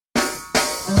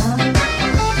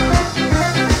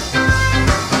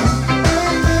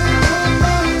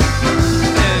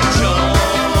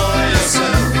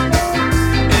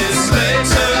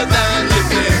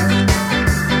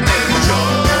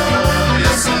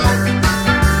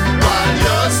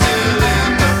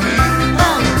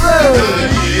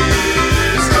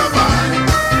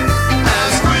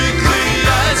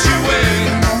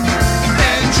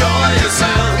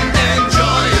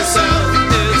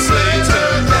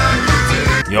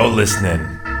You're listening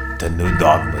to New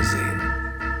Dogma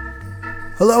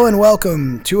Zine. Hello and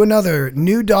welcome to another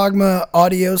New Dogma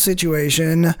audio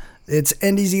situation. It's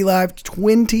NDZ Live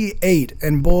 28,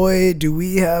 and boy, do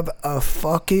we have a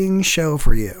fucking show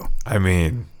for you. I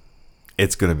mean,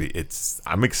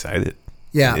 I'm excited.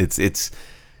 Yeah. It's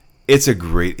a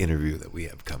great interview that we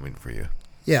have coming for you.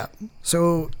 Yeah.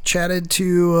 So, chatted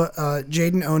to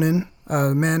Jayden Onen,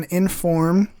 man in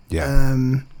form. Yeah.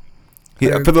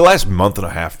 For the last month and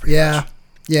a half, pretty much.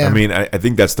 Yeah. I mean, I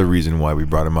think that's the reason why we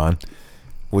brought him on,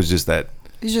 was just that.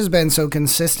 He's just been so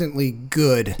consistently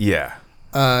good. Yeah.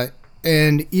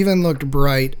 And even looked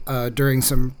bright during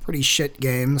some pretty shit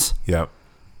games. Yep.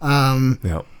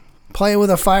 Yep. Playing with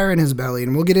a fire in his belly.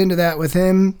 And we'll get into that with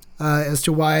him as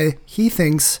to why he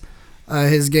thinks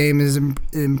his game is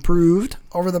improved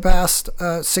over the past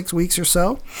 6 weeks or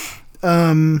so.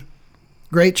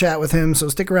 Great chat with him, so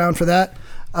stick around for that.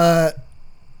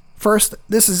 First,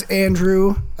 this is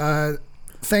Andrew.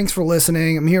 Thanks for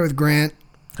listening. I'm here with Grant.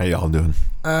 How y'all doing?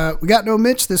 We got no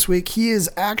Mitch this week. He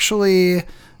is actually,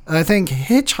 I think,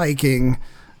 hitchhiking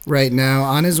right now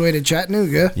on his way to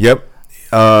Chattanooga. Yep.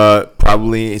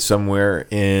 Probably somewhere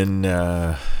in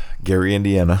Gary,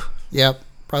 Indiana. Yep.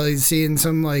 Probably seeing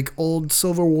some like old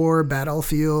Civil War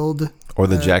battlefield. Or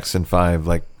the Jackson 5,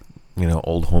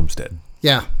 old homestead.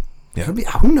 Yeah. Yeah.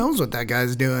 Who knows what that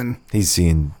guy's doing? He's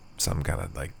seeing some kind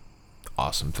of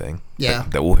awesome thing. Yeah.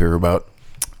 That we'll hear about.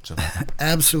 So.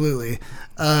 Absolutely.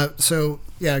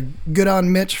 Good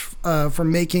on Mitch for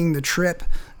making the trip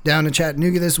down to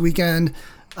Chattanooga this weekend.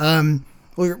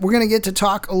 We're going to get to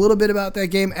talk a little bit about that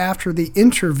game after the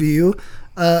interview.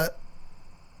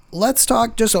 Let's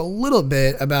talk just a little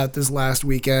bit about this last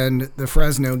weekend, the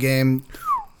Fresno game.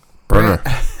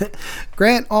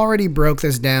 Grant already broke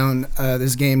this game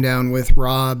down with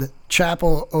Rob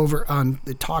Chappell over on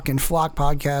the Talkin' Flock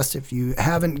podcast. If you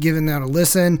haven't given that a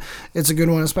listen, it's a good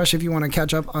one, especially if you want to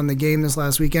catch up on the game this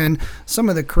last weekend. Some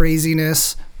of the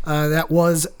craziness that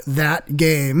was that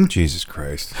game. Jesus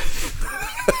Christ.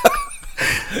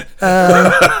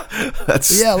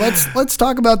 Let's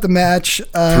talk about the match.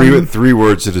 Three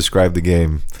words to describe the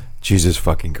game. Jesus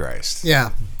fucking Christ.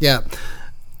 Yeah.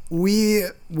 We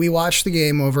watched the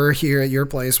game over here at your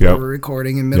place where we were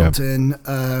recording in Middleton.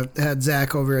 Had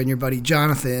Zach over and your buddy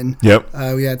Jonathan. Yep.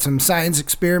 We had some science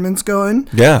experiments going.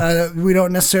 Yeah. We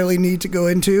don't necessarily need to go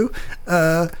into.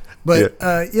 But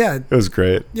it was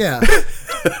great. Yeah.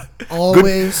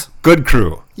 Always. Good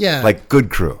crew. Yeah. Good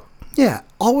crew. Yeah.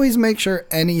 Always make sure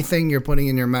anything you're putting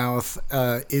in your mouth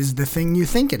is the thing you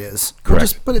think it is. Correct. We'll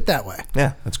just put it that way.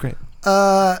 Yeah, that's great.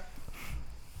 But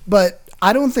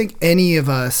I don't think any of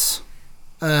us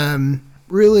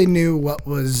really knew what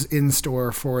was in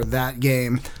store for that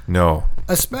game. No.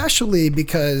 Especially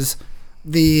because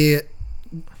the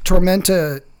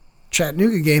Tormenta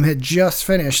Chattanooga game had just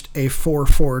finished a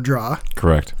 4-4 draw.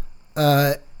 Correct.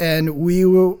 And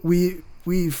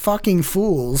we fucking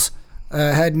fools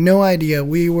had no idea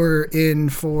we were in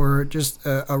for just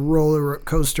a roller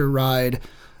coaster ride.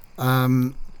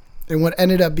 And what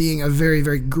ended up being a very,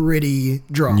 very gritty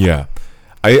draw. Yeah.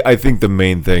 I think the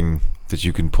main thing that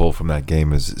you can pull from that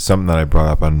game is something that I brought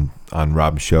up on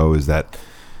Rob's show, is that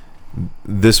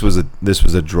this was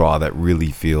a draw that really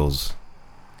feels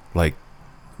like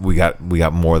we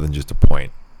got more than just a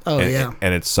point. Oh, yeah.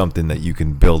 And it's something that you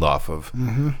can build off of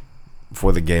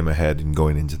for the game ahead and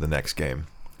going into the next game.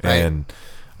 Right. And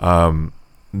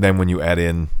then when you add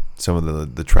in some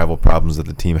of the travel problems that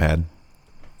the team had,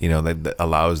 that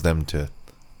allows them to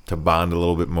bond a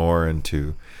little bit more and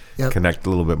to connect a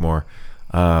little bit more.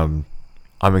 I'm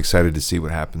excited to see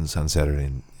what happens on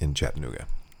Saturday in Chattanooga.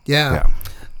 Yeah.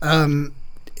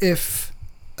 If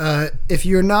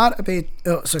you're not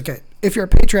if you're a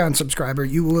Patreon subscriber,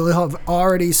 you will have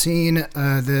already seen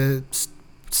the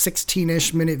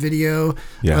 16-ish minute video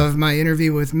of my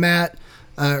interview with Matt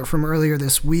from earlier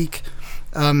this week.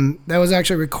 That was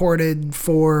actually recorded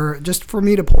for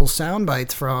me to pull sound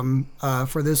bites from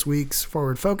for this week's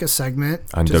Forward Focus segment.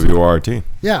 On WRT.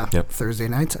 Yeah. Yep. Thursday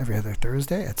nights, every other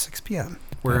Thursday at 6 p.m.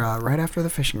 We're right after the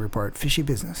fishing report, Fishy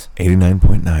Business.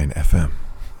 89.9 FM.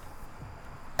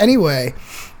 Anyway,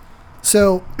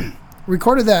 so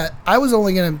recorded that. I was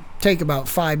only going to take about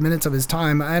 5 minutes of his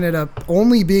time. I ended up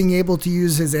only being able to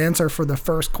use his answer for the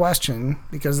first question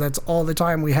because that's all the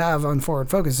time we have on Forward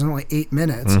Focus. It's only 8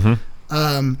 minutes.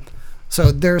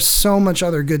 So there's so much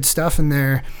other good stuff in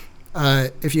there.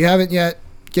 If you haven't yet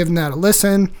given that a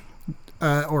listen,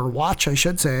 or watch, I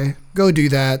should say, go do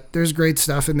that. There's great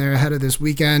stuff in there ahead of this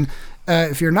weekend.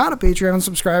 If you're not a Patreon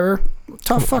subscriber,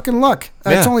 tough fucking luck.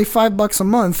 It's only $5 a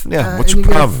month. Yeah, what's and your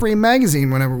you problem? get a free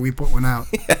magazine whenever we put one out.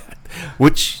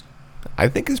 Which I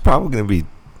think is probably going to be.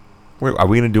 Are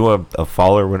we going to do a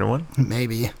fall or winter one?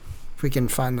 Maybe. If we can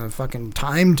find the fucking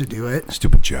time to do it.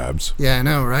 Stupid jobs. Yeah, I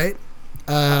know, right?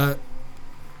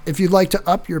 If you'd like to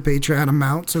up your Patreon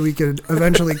amount so we could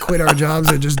eventually quit our jobs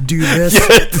and just do this.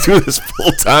 Yeah, do this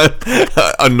full time.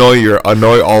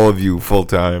 Annoy all of you full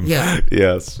time. Yeah.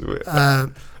 Yes.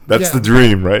 That's the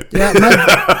dream, right? Yeah.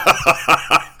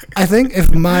 I think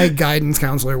if my guidance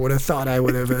counselor would have thought I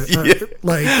would have,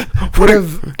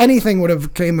 anything would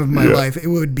have came of my life, it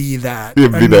would be that.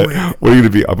 It'd be that. What are you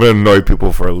going to be? I'm going to annoy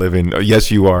people for a living.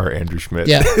 Yes, you are, Andrew Schmidt.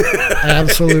 Yeah, I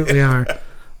absolutely are.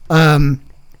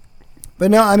 But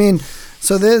no, I mean,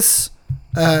 so this,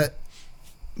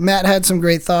 Matt had some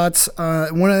great thoughts.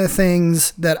 One of the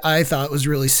things that I thought was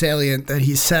really salient that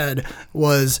he said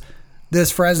was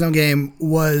this Fresno game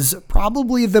was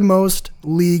probably the most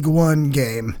League One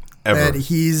game that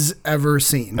he's ever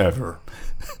seen. Ever.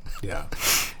 Yeah.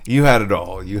 You had it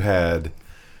all. You had,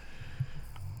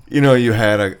 you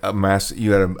had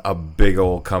a big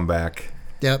old comeback.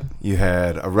 Yep. You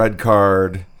had a red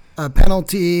card. A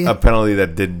penalty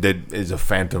that is a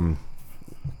phantom.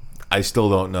 I still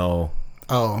don't know.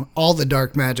 Oh, all the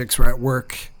dark magics were at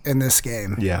work in this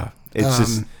game. Yeah, it's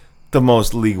just the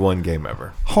most League One game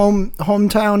ever.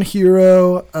 Hometown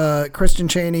hero Christian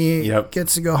Chaney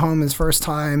gets to go home his first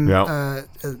time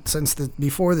since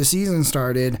before the season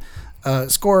started.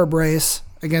 Score a brace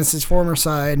against his former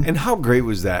side. And how great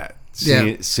was that?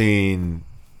 Seeing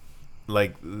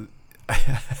like.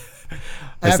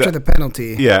 After the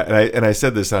penalty. Yeah, and I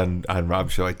said this on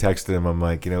Rob's show. I texted him. I'm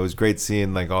like, it was great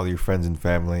seeing like all your friends and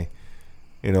family,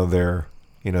 there,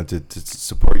 to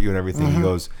support you and everything. Mm-hmm. He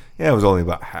goes, yeah, it was only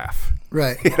about half.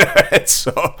 Right.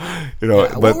 So,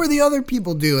 what were the other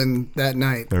people doing that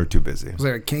night? They were too busy. Was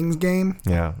there a Kings game?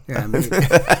 Yeah. Yeah, maybe.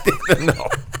 I didn't know.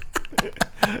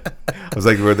 I was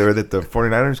like, were they at the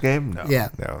 49ers game? No. Yeah.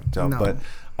 No.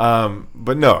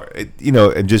 But no,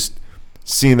 and just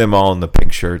seeing them all in the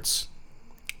pink shirts.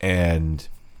 And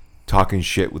talking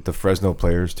shit with the Fresno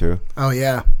players too. Oh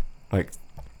yeah,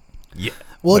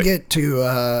 we'll get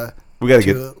to. We gotta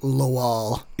get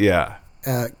Lawal. Yeah,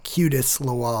 cutest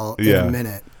Lawal in a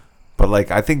minute.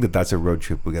 But I think that's a road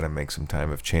trip we gotta make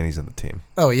sometime if Chaney's on the team.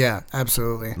 Oh yeah,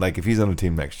 absolutely. If he's on the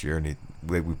team next year and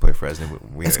we play Fresno,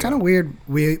 it's kind of weird.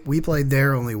 We played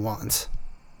there only once.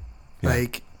 Yeah.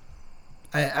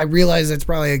 I realize that's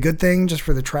probably a good thing just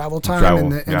for the travel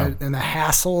time and the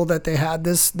hassle that they had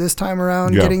this time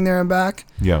around getting there and back.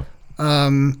 Yeah.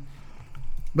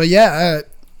 But yeah,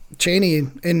 Chaney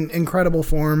in incredible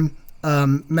form.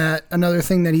 Matt, another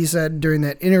thing that he said during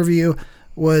that interview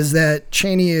was that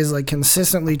Chaney is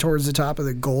consistently towards the top of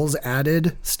the goals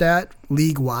added stat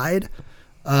league wide.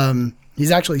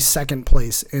 He's actually second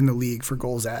place in the league for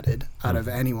goals added out of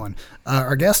anyone.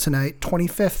 Our guest tonight,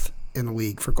 25th in the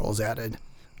league for goals added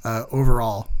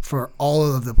overall for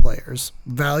all of the players.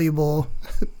 Valuable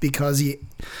because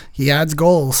he adds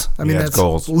goals. I mean, that's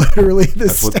goals. Literally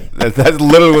that's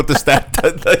literally what the stat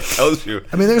that tells you.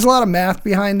 I mean, there's a lot of math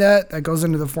behind that goes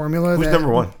into the formula. Who's number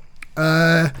one?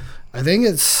 I think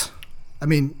it's got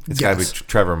to be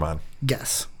Trevor Mon.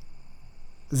 Guess.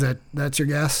 That's your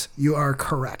guess? You are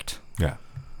correct. Yeah.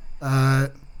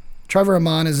 Trevor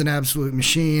Amon is an absolute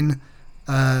machine.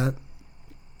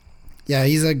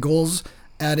 He's at goals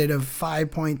added of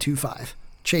 5.25.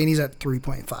 Chaney's at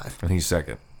 3.5. And he's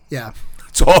second. Yeah.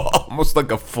 It's almost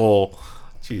like a full.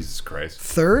 Jesus Christ.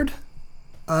 Third,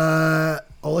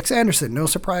 Olex Anderson. No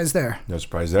surprise there. No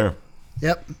surprise there.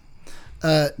 Yep.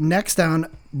 Next down,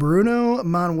 Bruno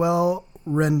Manuel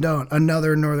Rendon,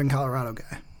 another Northern Colorado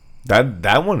guy.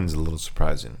 That one is a little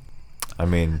surprising. I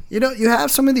mean, you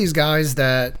have some of these guys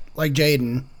that, like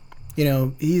Jayden, he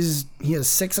has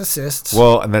 6 assists.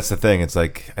 Well, and that's the thing. It's I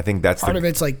think that's part of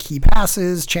it's key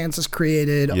passes, chances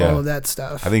created, all of that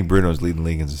stuff. I think Bruno's leading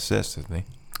league in assists, isn't he?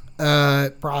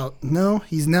 No,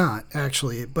 he's not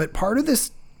actually. But part of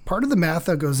the math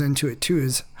that goes into it too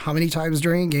is how many times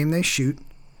during a game they shoot.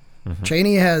 Mm-hmm.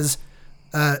 Chaney has,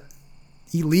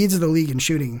 he leads the league in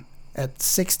shooting at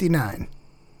 69.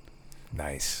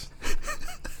 Nice.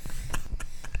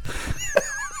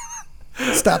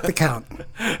 Stop the count.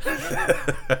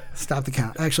 Stop the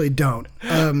count. Actually, don't.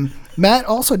 Matt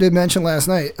also did mention last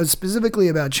night, specifically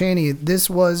about Chaney, this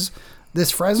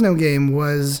Fresno game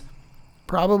was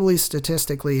probably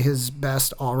statistically his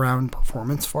best all-around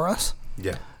performance for us.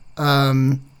 Yeah.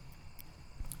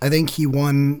 I think he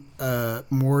won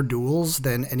more duels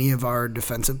than any of our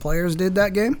defensive players did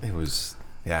that game. He was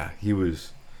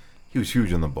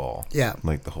huge on the ball. Yeah.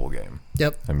 The whole game.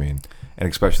 Yep. I mean, and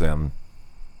especially on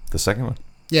the second one.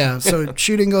 Yeah, so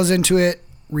shooting goes into it.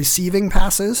 Receiving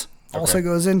passes, also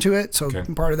goes into it. So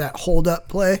part of that hold up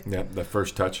play. Yeah, the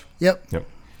first touch. Yep.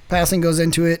 Passing goes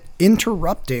into it.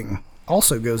 Interrupting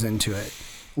also goes into it,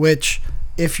 which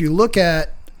if you look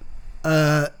at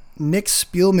Nick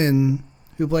Spielman,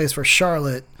 who plays for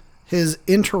Charlotte, his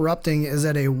interrupting is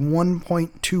at a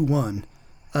 1.21,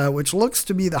 which looks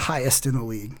to be the highest in the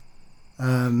league.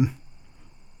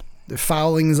 The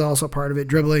fouling is also part of it,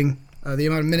 dribbling, the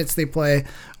amount of minutes they play,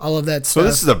 all of that stuff. So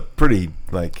this is a pretty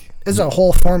It's a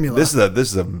whole formula. This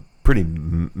is a pretty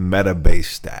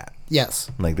meta-based stat.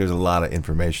 Yes. There's a lot of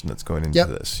information that's going into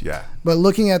this. Yeah. But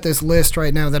looking at this list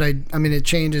right now, that I mean, it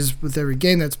changes with every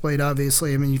game that's played,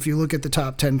 obviously. I mean, if you look at the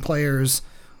top 10 players,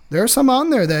 there are some on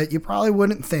there that you probably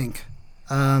wouldn't think.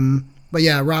 But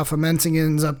yeah, Rafa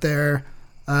Mensingen's up there.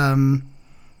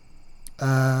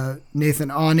 Nathan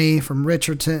Onen from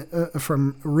Richardson.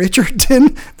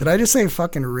 Did I just say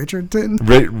fucking Richardson?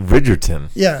 Richardson.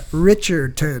 Yeah,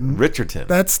 Richardson. Richardson.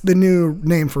 That's the new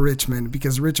name for Richmond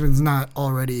because Richmond's not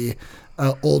already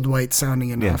old white sounding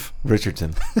enough. Yeah,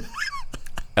 Richardson.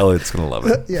 Elliot's gonna love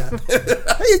it. Yeah.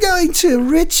 Are you going to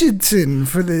Richardson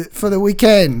for the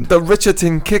weekend? The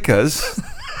Richardson Kickers.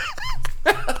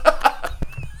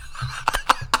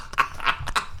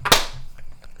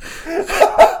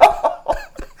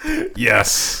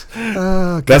 Yes.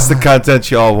 Oh, that's the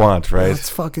content you all want, right? That's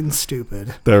fucking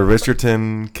stupid. The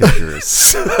Richardson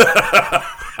Kickers.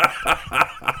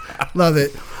 Love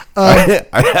it.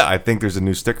 I think there's a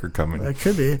new sticker coming. It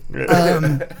could be.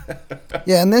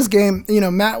 Yeah, in this game,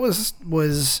 Matt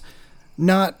was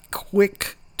not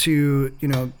quick to,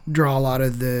 draw a lot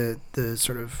of the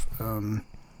sort of,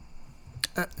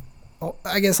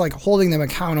 I guess, holding them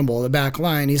accountable, the back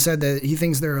line. He said that he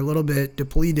thinks they're a little bit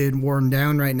depleted, worn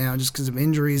down right now just because of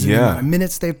injuries and the amount of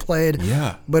minutes they've played.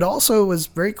 Yeah. But also was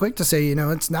very quick to say,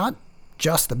 it's not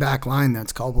just the back line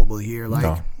that's culpable here.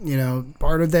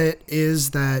 Part of that is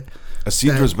that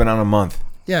Isidro's been on a month.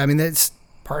 Yeah, I mean, that's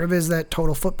part of it is that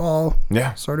total football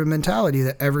sort of mentality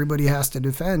that everybody has to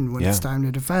defend when it's time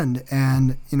to defend.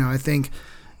 And, I think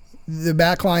the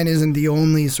back line isn't the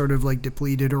only sort of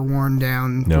depleted or worn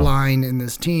down line in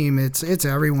this team. It's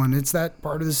everyone. It's that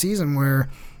part of the season where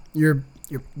you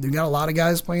got a lot of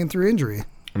guys playing through injury.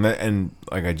 And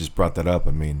I just brought that up.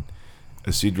 I mean,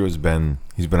 Isidro's been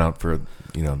out for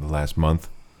the last month.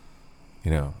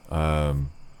 And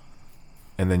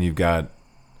then you've got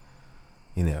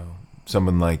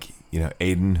someone like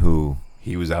Aiden, who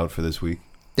he was out for this week.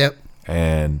 Yep.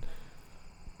 And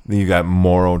then you got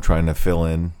Morrow trying to fill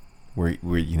in where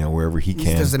wherever he can.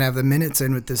 He doesn't have the minutes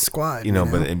in with this squad.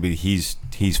 But he's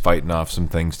fighting off some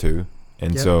things too,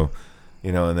 and so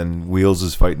and then Wheels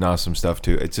is fighting off some stuff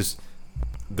too. It's just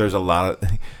there's a lot of,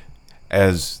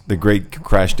 as the great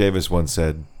Crash Davis once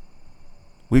said,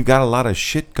 we've got a lot of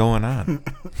shit going on.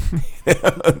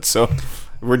 So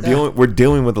we're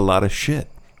dealing with a lot of shit,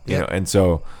 and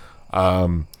so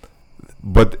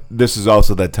but this is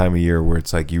also that time of year where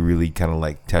it's you really kind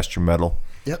of test your mettle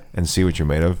and see what you're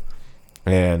made of.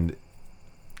 And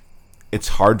it's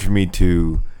hard for me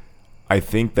to, I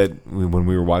think that when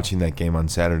we were watching that game on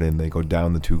Saturday and they go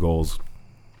down the 2 goals,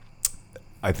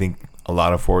 I think a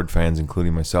lot of Forward fans,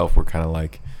 including myself, were kind of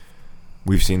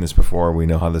we've seen this before. We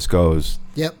know how this goes.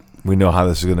 Yep. We know how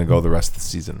this is going to go the rest of the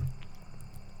season.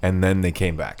 And then they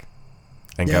came back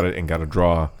and got a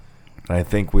draw. And I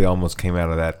think we almost came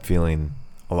out of that feeling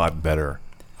a lot better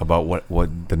about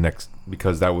what the next,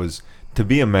 because that was to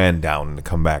be a man down and to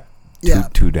come back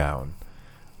two down.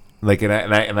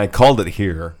 And I called it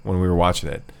here when we were watching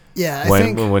it. Yeah,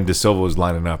 when De Silva was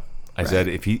lining up, I said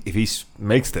if he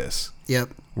makes this,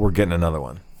 we're getting another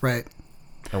one. Right.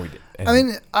 And we did. And I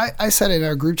mean, I said in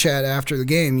our group chat after the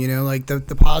game,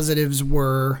 the positives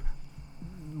were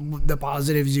the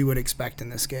positives you would expect in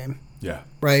this game. Yeah.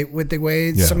 Right? With the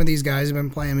way some of these guys have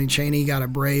been playing. I mean, Cheney got a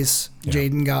brace. Yeah.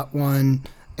 Jayden got one.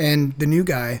 And the new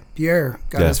guy, Pierre,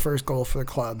 got his first goal for the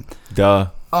club. Duh.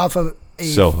 Off of a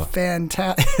Silva.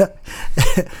 Fantastic...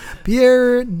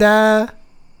 Pierre da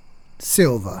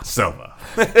Silva.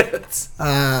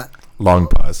 Long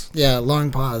pause. Yeah, long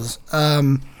pause.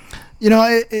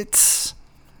 It's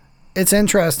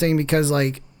interesting because,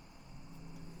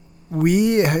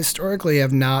 we historically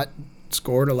have not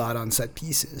scored a lot on set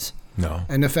pieces. No.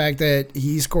 And the fact that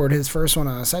he scored his first one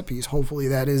on a set piece, hopefully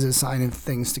that is a sign of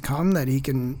things to come, that he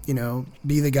can,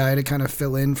 be the guy to kind of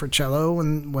fill in for Cello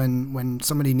when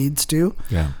somebody needs to.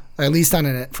 Yeah. At least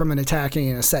from an attacking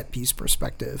and a set piece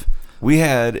perspective. We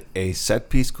had a set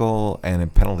piece goal and a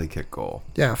penalty kick goal.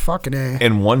 Yeah, fucking A.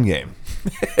 In one game.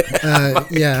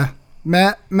 Yeah.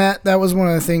 Matt, that was one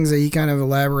of the things that he kind of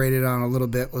elaborated on a little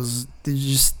bit was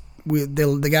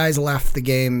the guys left the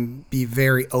game be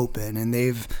very open, and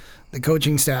the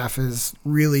coaching staff has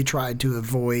really tried to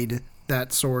avoid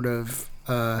that sort of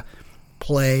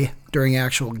play during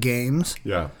actual games.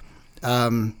 Yeah.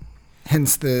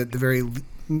 Hence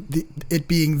it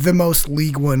being the most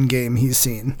League One game he's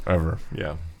seen Ever.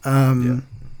 Yeah.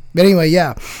 But anyway,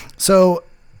 yeah. So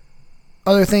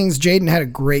other things, Jayden had a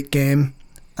great game.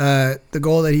 The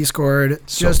goal that he scored,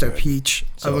 just a peach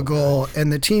of a goal,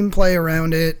 and the team play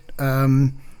around it.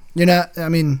 You're not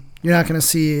going to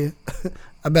see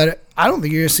a better. I don't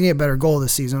think you're going to see a better goal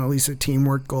this season. At least a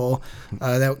teamwork goal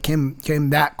that came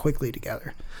that quickly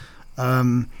together.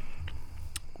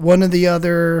 One of the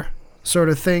other sort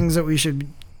of things that we should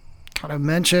kind of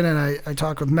mention, and I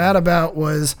talked with Matt about,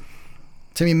 was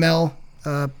Timmy Mel.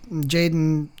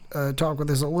 Jayden talked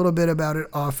with us a little bit about it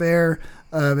off air.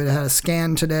 But it had a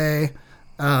scan today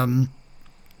after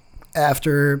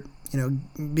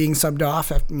being subbed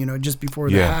off just before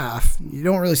the half. You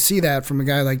don't really see that from a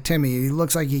guy like Timmy. He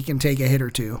looks like he can take a hit or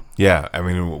two. Yeah, I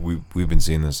mean we've been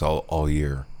seeing this all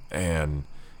year, and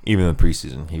even in the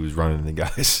preseason he was running the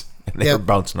guys and they were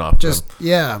bouncing off him.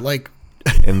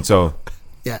 And so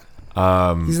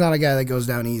he's not a guy that goes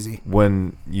down easy.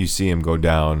 When you see him go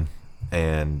down,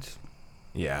 and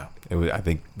I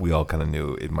think we all kind of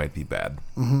knew it might be bad.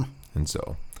 Mm-hmm. And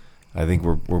so I think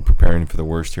we're preparing for the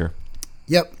worst here.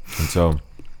 Yep. And so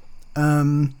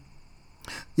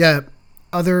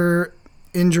other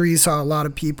injuries saw a lot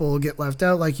of people get left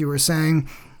out, like you were saying.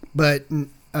 But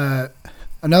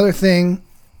another thing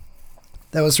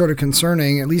that was sort of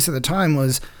concerning, at least at the time,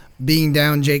 was being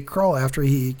down Jake Kroll after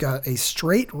he got a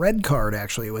straight red card.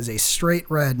 Actually, it was a straight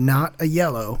red, not a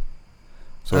yellow.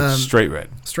 So it's straight red.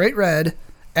 Straight red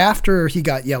after he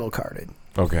got yellow carded.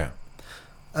 Okay.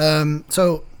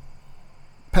 So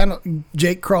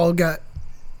Jake Kroll got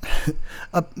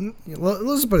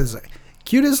let's put it this way.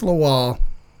 Cutest Lawal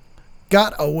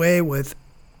got away with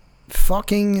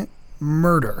fucking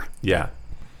murder. Yeah.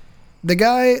 The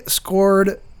guy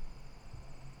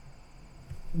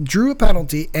drew a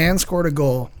penalty and scored a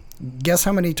goal. Guess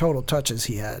how many total touches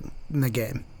he had in the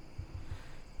game?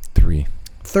 3.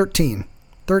 13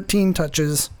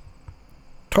 touches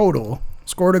total.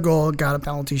 Scored a goal, got a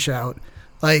penalty shout.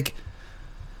 Like,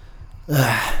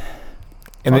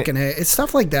 it's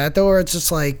stuff like that though, where it's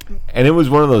just like. And it was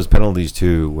one of those penalties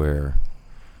too, where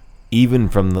even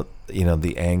from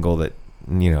the angle that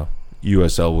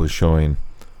USL was showing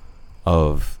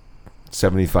of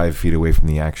 75 feet away from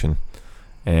the action,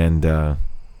 and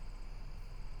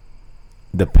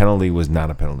the penalty was not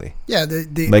a penalty. Yeah,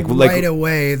 right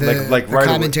away the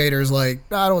commentators away.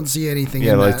 I don't see anything.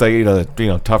 Yeah, in it's that.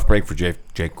 like tough break for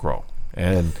Jake Kroll,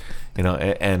 and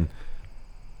and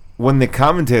when the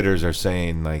commentators are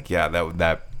saying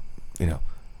that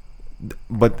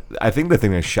but I think the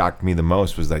thing that shocked me the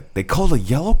most was they called a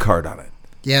yellow card on it.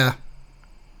 Yeah,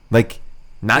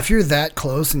 not if you're that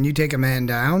close and you take a man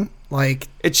down,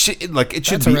 it should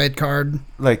that's be a red card.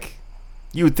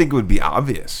 You would think it would be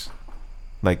obvious.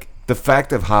 The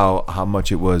fact of how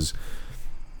much it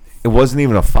wasn't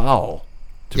even a foul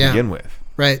to begin with.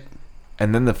 Right.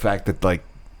 And then the fact that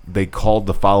they called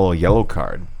the foul a yellow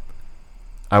card.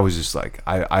 I was just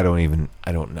I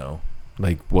don't know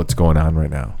what's going on right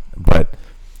now. But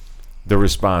the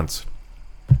response,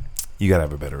 you got to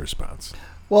have a better response.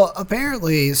 Well,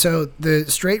 apparently, so the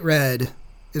straight red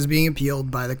is being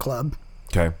appealed by the club.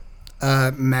 Okay.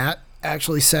 Matt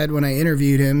actually said when I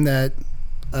interviewed him that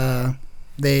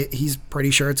he's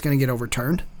pretty sure it's going to get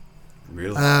overturned.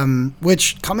 Really?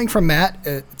 Which, coming from Matt,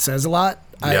 it says a lot.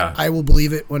 Yeah. I will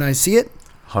believe it when I see it.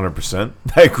 100%.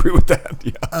 I agree with that.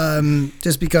 Yeah.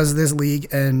 Just because this league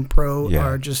and pro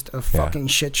are just a fucking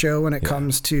shit show when it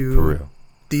comes to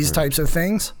these types of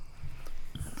things.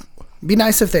 It'd be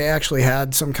nice if they actually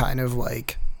had some kind of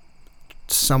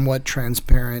somewhat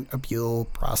transparent appeal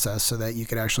process so that you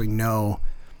could actually know,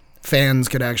 fans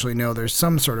could actually know there's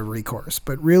some sort of recourse.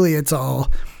 But really, it's all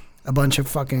a bunch of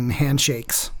fucking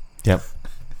handshakes. Yep.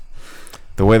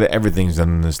 The way that everything's done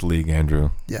in this league,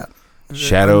 Andrew. Yeah.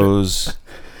 Shadows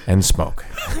and smoke.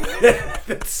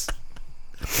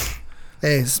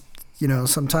 Hey,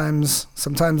 sometimes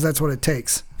that's what it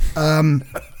takes.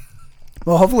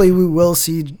 Well, hopefully we will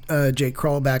see Jake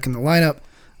Kroll back in the lineup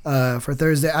for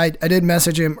Thursday. I did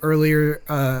message him earlier,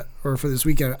 or for this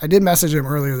weekend. I did message him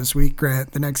earlier this week,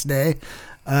 Grant, the next day,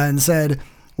 and said,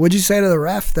 "What'd you say to the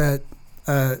ref that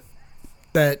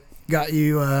got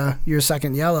you your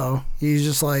second yellow?" He's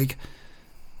just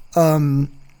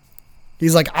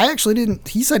he's like, I actually didn't.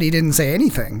 He said he didn't say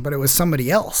anything, but it was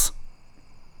somebody else.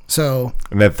 So.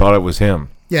 And they thought it was him.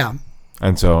 Yeah.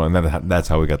 And that's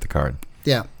how we got the card.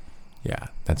 Yeah. Yeah,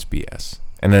 that's BS.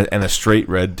 And a straight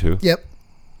red too. Yep.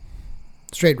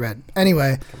 Straight red.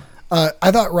 Anyway,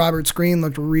 I thought Robert Screen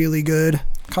looked really good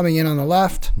coming in on the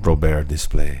left. Robert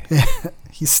Display.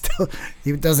 He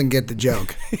doesn't get the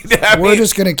joke. We're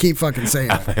just going to keep fucking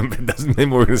saying it. It doesn't mean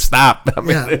we're going to stop.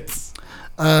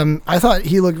 I thought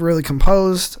he looked really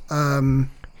composed. Keeps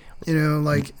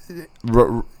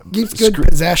good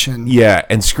possession. Yeah,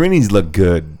 and Screenings look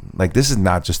good. Like, this is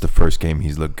not just the first game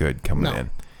he's looked good coming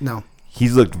in. No.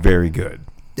 He's looked very good.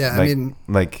 Yeah,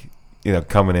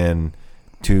 coming in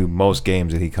to most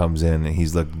games that he comes in, and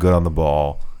he's looked good on the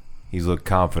ball. He's looked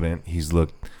confident.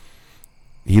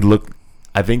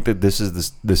 I think that this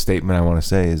is the statement I want to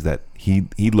say is that he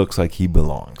looks like he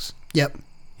belongs. Yep.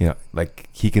 Like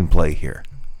he can play here.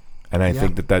 And I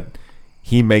think that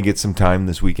he may get some time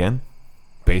this weekend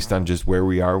based on just where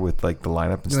we are with like the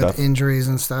lineup and stuff. Injuries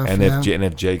and stuff. And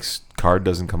if Jake's card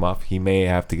doesn't come off, he may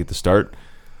have to get the start.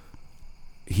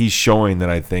 He's showing that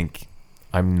I think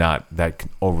I'm not that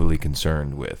overly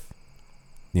concerned with,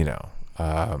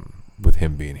 with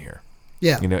him being here.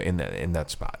 Yeah. In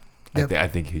that spot. Yep. I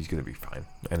think he's going to be fine,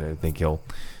 and I think he'll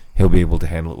be able to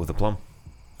handle it with aplomb.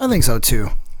 I think so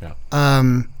too.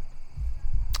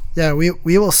 Yeah.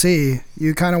 We will see.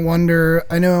 You kind of wonder.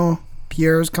 I know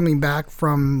Pierre's coming back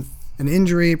from an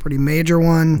injury, pretty major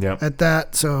one at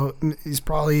that. So he's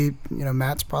probably,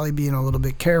 Matt's probably being a little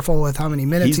bit careful with how many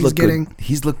minutes he's getting. Good.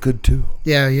 He's looked good too.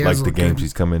 Yeah, he has. Like the games good.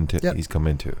 he's come into. Yep. He's come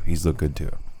into. He's looked good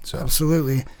too. So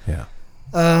absolutely. Yeah.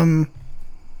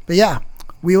 But yeah.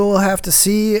 We will have to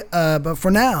see, but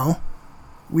for now,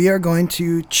 we are going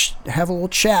to have a little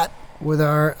chat with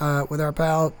our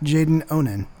pal Jayden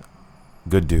Onen.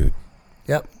 Good dude.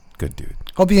 Yep. Good dude.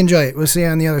 Hope you enjoy it. We'll see you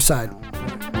on the other side.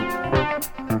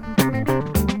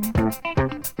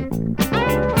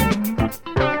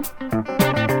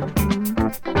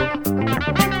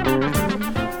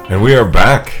 And we are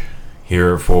back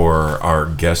here for our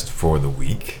guest for the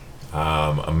week,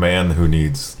 a man who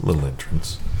needs little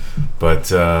entrance. But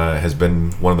has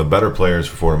been one of the better players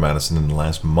for Florida Madison in the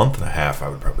last month and a half, I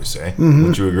would probably say. Mm-hmm.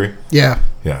 Would you agree? Yeah.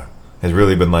 Yeah. Has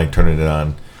really been like turning it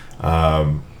on.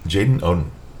 Jayden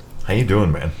Onen, how you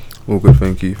doing, man? All good,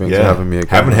 thank you. Thanks for having me again.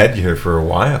 Haven't had you here for a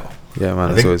while. Yeah,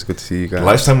 man. It's always good to see you guys. The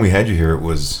last time we had you here, it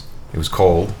was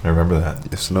cold. I remember that.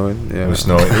 It's snowing. Yeah. It was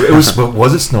snowing.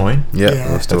 Was it snowing?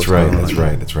 Yeah. That's right.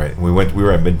 That's right. We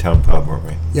were at Midtown Pub, weren't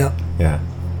we? Yep. Yeah.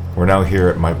 We're now here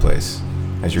at my place.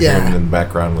 As you're hearing in the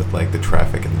background with like the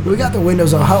traffic we got the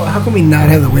windows open. How can we not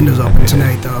have the windows open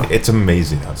tonight though? It's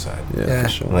amazing outside. Yeah. For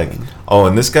sure,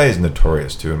 and this guy is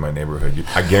notorious too in my neighborhood.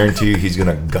 I guarantee you he's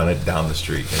gonna gun it down the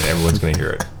street and everyone's gonna hear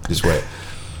it. Just wait.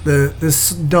 This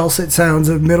dulcet sounds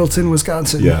of Middleton,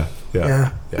 Wisconsin. Yeah.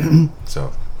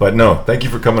 So, but no, thank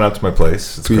you for coming out to my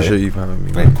place. It's Appreciate great. you for having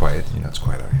me. Very quiet. It's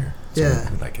quiet out here. So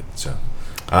we like it. So,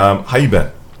 how you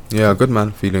been? Yeah, good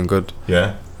man. Feeling good.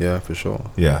 Yeah. Yeah, for sure.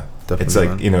 Yeah.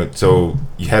 Definitely, it's like, so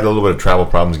you had a little bit of travel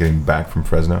problems getting back from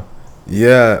Fresno?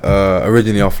 Yeah,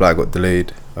 originally our flight got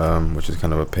delayed, which is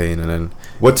kind of a pain. And then,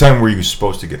 what time were you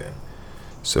supposed to get in?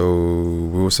 So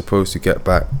we were supposed to get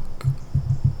back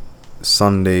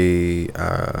Sunday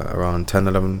around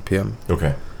 10-11 p.m.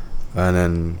 Okay. And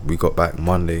then we got back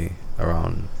Monday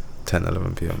around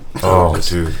 10-11 p.m. Oh,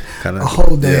 dude. A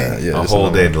whole day. Yeah, a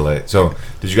whole day delay. So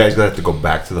did you guys have to go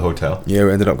back to the hotel? Yeah,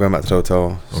 we ended up going back to the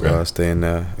hotel. So okay. Staying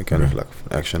there again for like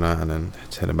an extra night and then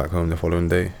heading back home the following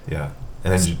day. Yeah.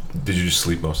 And then did you just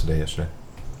sleep most of the day yesterday?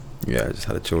 Yeah, I just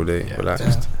had a chill day,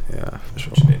 relaxed. Yeah, for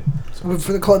sure. So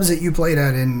for the clubs that you played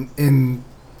at in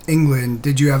England,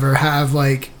 did you ever have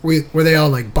were they all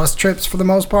like bus trips for the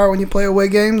most part when you play away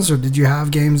games, or did you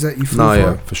have games that you flew for?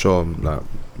 Yeah, for sure. Like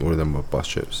all of them were bus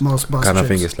trips. Most bus trips. Kind of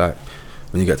think it's like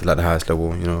when you get to like the highest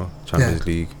level, Champions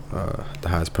League, the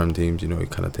highest Prem teams, you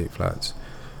kind of take flights,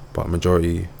 but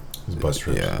majority bus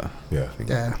trips. Yeah.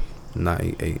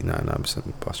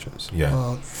 98-99% bus trips. Yeah.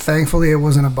 Well, thankfully it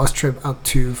wasn't a bus trip out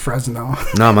to Fresno.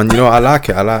 Nah, man. I like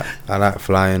it. I like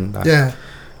flying.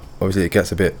 Obviously, it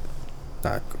gets a bit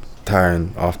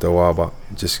tiring after a while, but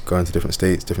just going to different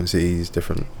states, different cities,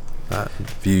 different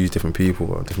views, different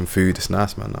people, different food. It's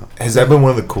nice, man. Has that been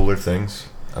one of the cooler things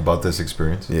about this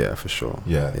experience? Yeah, for sure.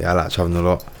 Yeah. I like traveling a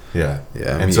lot. Yeah.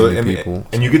 And people.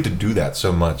 And you get to do that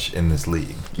so much in this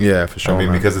league. Yeah, for sure. I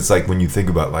mean, because it's like when you think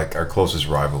about our closest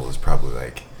rival is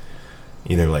probably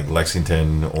either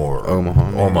Lexington or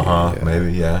Omaha,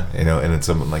 maybe. And it's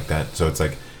something like that. So it's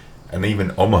and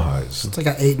even Omaha is. It's like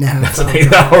an 8.5. That's an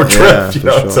 8-hour trip,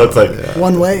 Sure. So it's like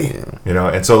one way.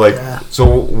 And so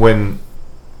so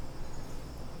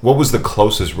what was the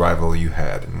closest rival you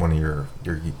had in one of your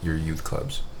youth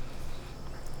clubs?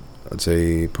 I'd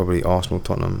say probably Arsenal,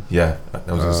 Tottenham. Yeah, that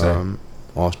was the same.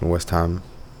 Arsenal, West Ham,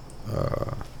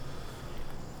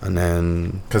 and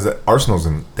then because Arsenal's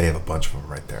they have a bunch of them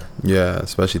right there. Yeah,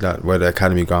 especially that where the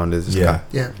academy ground is. Yeah.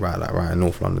 Right in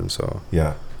North London. So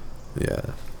yeah.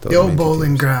 The old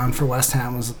bowling ground for West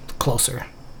Ham was closer.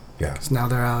 Yeah. Because now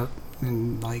they're out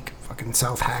in like fucking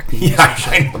South Hackney. Yeah,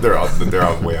 I know they're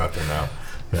out way out there now.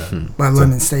 Yeah. By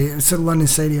London Stadium. It's a London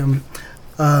Stadium.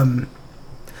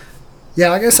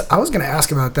 Yeah, I guess I was gonna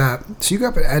ask about that. So you grew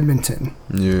up in Edmonton.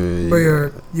 Yeah.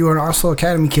 Where you were an Arsenal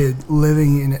Academy kid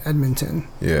living in Edmonton.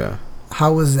 Yeah.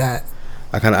 How was that?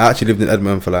 I actually lived in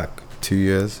Edmonton for like 2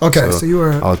 years. Okay, so you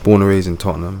were. I was born and raised in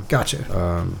Tottenham.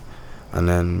 Gotcha. And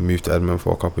then moved to Edmonton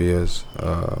for a couple of years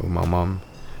with my mum,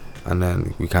 and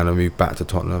then we kind of moved back to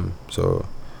Tottenham. So,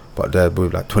 but there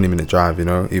was like 20-minute drive, you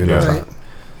know, even though it's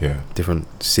like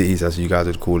different cities as you guys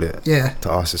would call it. Yeah.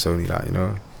 To us, it's only like, you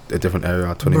know, a different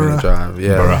area, 20-minute drive.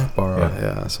 Yeah. Borough.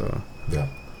 Yeah. So. Yeah.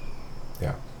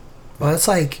 Well, it's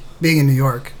like being in New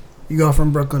York. You go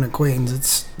from Brooklyn to Queens.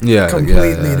 It's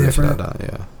completely different. Like that,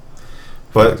 yeah.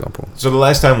 But for example. So the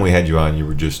last time we had you on, you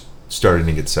were just starting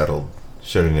to get settled.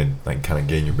 Starting to like kind of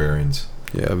gain your bearings.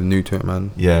 Yeah, I'm new to it,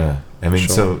 man. Yeah, I mean,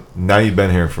 so now you've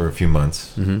been here for a few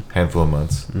months, handful of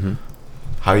months. Mm-hmm.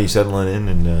 How are you settling in,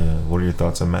 and what are your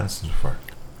thoughts on Madison so far?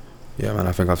 Yeah, man,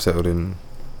 I think I've settled in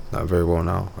very well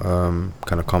now.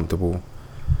 Kind of comfortable.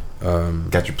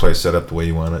 Got your place set up the way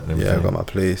you want it, and everything. Yeah, I got my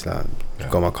place. Got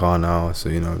my car now, so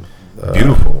you know.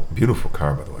 Beautiful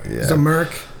car, by the way. Yeah. It's a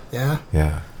Merc. Yeah.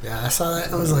 Yeah. Yeah, I saw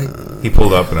that. I was like, he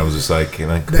pulled up, and I was just like,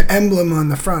 the emblem on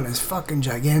the front is fucking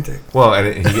gigantic. Well,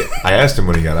 and I asked him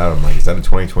when he got out. I'm like, is that a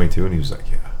 2022? And he was like,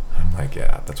 yeah. I'm like,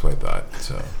 yeah, that's what I thought.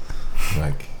 So, I'm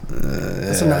like,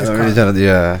 that's a nice car.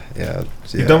 Yeah.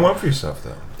 You've done well for yourself,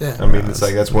 though. Yeah. I mean, it's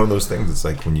like that's one of those things. It's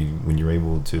like when you're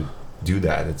able to do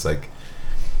that. It's like,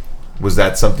 was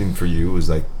that something for you? It was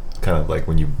like kind of like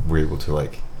when you were able to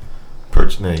like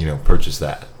purchase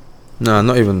that. No,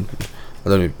 not even. I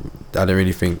don't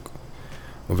really think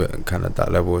of it kind of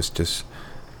that level. It's just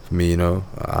for me, you know.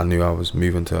 I knew I was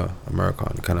moving to America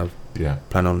and kind of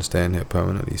plan on staying here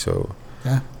permanently. So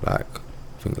like,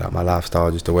 I think like my lifestyle,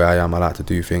 just the way I am, I like to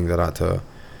do things. I like to.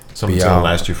 Something's gonna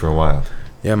last you for a while.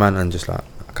 Yeah, man, and just like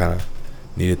I kind of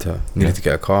needed to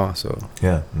get a car. So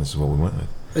and this is what we went with.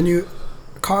 And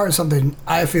a car is something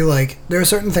I feel like there are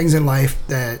certain things in life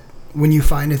that. When you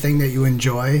find a thing that you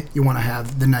enjoy, you want to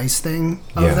have the nice thing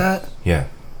of that. Yeah.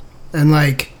 And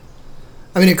like,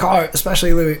 I mean, a car,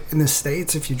 especially in the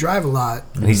States, if you drive a lot,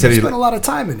 and he said you spend a lot of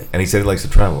time in it. And he said he likes to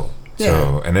travel. Yeah.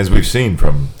 So, and as we've seen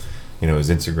from, his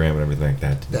Instagram and everything like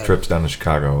that, trips down to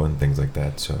Chicago and things like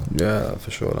that. So yeah,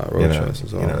 for sure, like road trips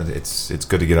as well. It's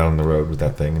good to get out on the road with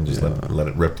that thing and just let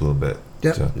it rip a little bit.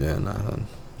 Yep. So,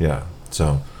 yeah.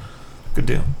 So, good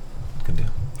deal.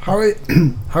 How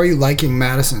are you liking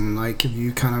Madison? Like, have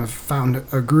you kind of found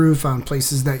a groove, found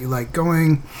places that you like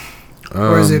going?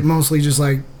 Or is it mostly just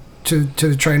like to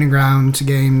the training ground, to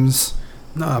games?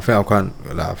 No, I think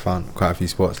I found quite a few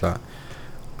spots. Like,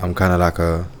 I'm kind of like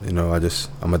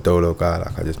I'm a dolo guy.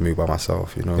 Like, I just move by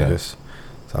myself, so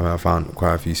I found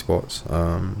quite a few spots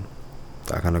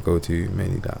that I kind of go to,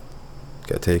 mainly that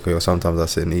get takeaway, or sometimes I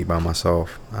sit and eat by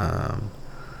myself.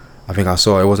 I think I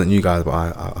saw, it wasn't you guys, but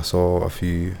I saw a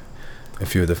few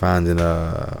of the fans in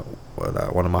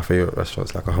one of my favorite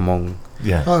restaurants, like a Hamong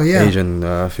Asian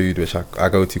food, which I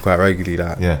go to quite regularly.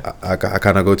 Like, I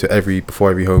kind of go to before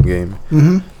every home game.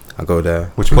 Mm-hmm. I go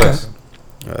there. Which place?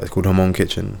 It's called Hamong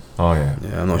Kitchen. Oh yeah.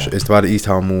 Yeah, I'm not sure. It's by the East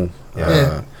Town Mall.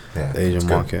 The Asian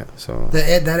market. So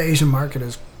that Asian market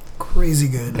is crazy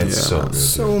good. It's so good.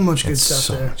 So much good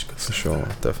stuff there. For sure,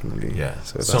 definitely. Yeah.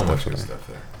 So much good stuff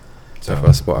there. So that's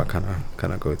a spot I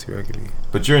kind of go to regularly.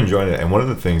 But you're enjoying it, and one of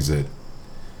the things that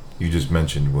you just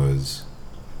mentioned was,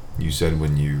 you said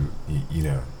when you're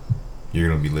going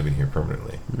to be living here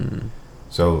permanently. Mm.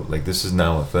 So like this is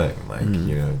now a thing. Like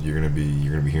you're going to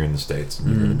be here in the States, and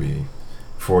you're going to be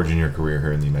forging your career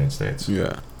here in the United States.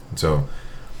 Yeah. And so,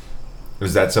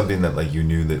 is that something that like you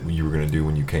knew that you were going to do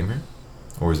when you came here,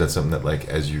 or is that something that like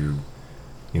as you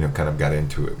kind of got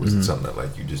into it, was it something that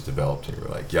like you just developed and you were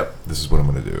like, yep, this is what I'm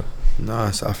going to do? No,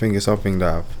 I think it's something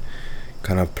that I've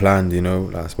kind of planned,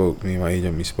 like me and my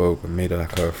agent, we spoke and made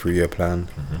like a 3-year plan.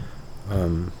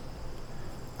 Mm-hmm.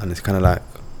 And it's kind of like,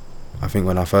 I think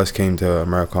when I first came to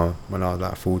America, when I was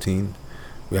like 14,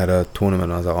 we had a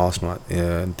tournament, I was at Arsenal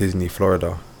in Disney,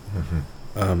 Florida.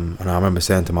 Mm-hmm. And I remember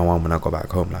saying to my mum when I got back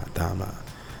home, like, damn, like,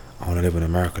 I want to live in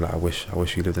America, like, I wish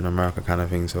we lived in America, kind of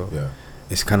thing. So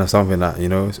it's kind of something that,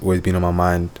 it's always been on my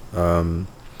mind.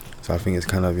 So I think it's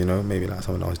kind of, maybe like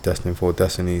something I was destined for,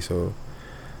 destiny. So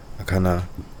I kind of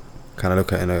kind of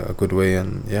look at it in a good way.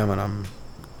 And yeah, man, I'm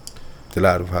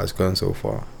delighted with how it's going so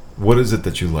far. What is it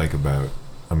that you like about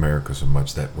America so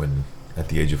much that when at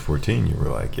the age of 14 you were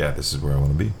like, yeah, this is where I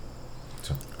want to be?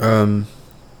 So.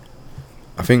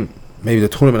 I think maybe the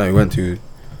tournament that we went to,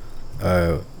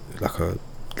 like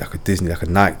a Disney, like a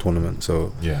Nike tournament.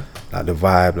 So yeah, like the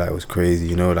vibe, like, was crazy.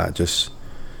 You know, like, just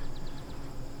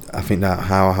I think that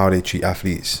how they treat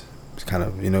athletes is kind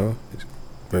of, you know, it's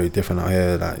very different out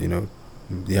here. Like, you know,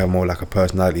 you have more like a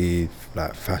personality,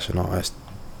 like fashion artist.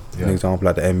 For example,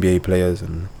 like the NBA players,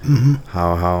 and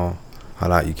how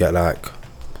like you get like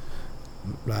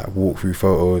walkthrough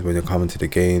photos when you're coming to the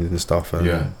games and stuff,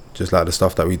 and just like the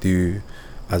stuff that we do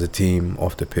as a team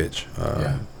off the pitch.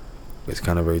 It's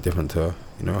kind of very different to,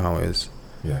 you know, how it is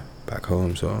back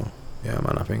home. So yeah,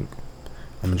 man, I think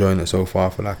I'm enjoying it so far. I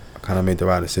feel like I kind of made the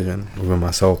right decision within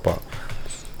myself. But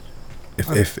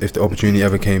if the opportunity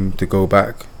ever came to go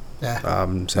back,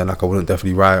 I'm saying like I wouldn't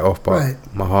definitely write it off, but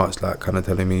my heart's like kind of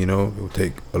telling me, you know, it would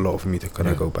take a lot for me to kind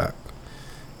of go back.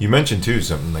 You mentioned too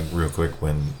something like real quick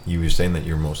when you were saying that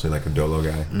you're mostly like a dolo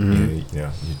guy. You know,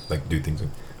 you like do things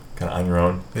kind of on your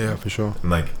own. Yeah, for sure. And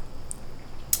like,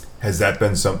 has that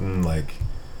been something like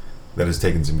that has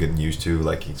taken some getting used to,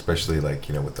 like especially like,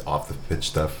 you know, with the off the pitch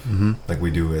stuff, like we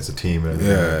do as a team, and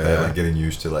like getting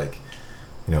used to like,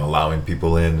 you know, allowing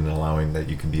people in and allowing that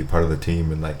you can be a part of the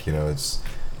team, and like, you know, it's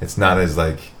not as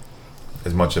like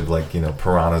as much of like, you know,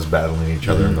 piranhas battling each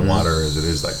other in the water as it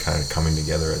is like kind of coming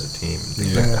together as a team and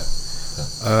things like that.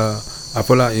 So. I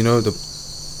feel like, you know,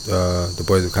 the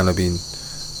boys have kind of been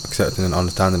accepting and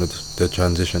understanding of the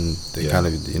transition. They kind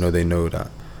of, you know, they know that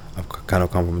I've kind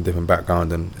of come from a different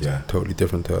background, and it's totally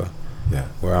different to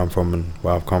where I'm from and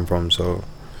where I've come from. So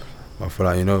I feel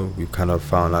like, you know, we've kind of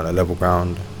found like a level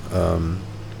ground, and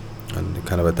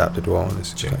kind of adapted well, and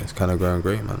it's kind of going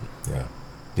great, man.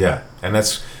 Yeah, and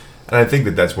I think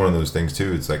that's one of those things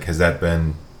too. It's like, has that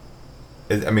been?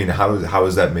 I mean, how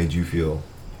has that made you feel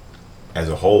as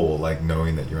a whole? Like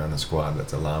knowing that you're on a squad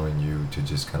that's allowing you to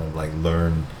just kind of like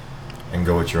learn and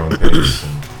go at your own pace.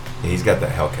 And he's got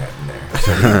that Hellcat in there.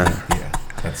 So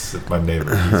that's my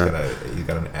neighbor. He's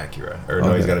got an Acura, or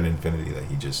no, he's got an Infinity that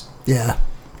he just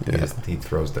he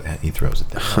throws it down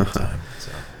all the time.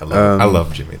 So I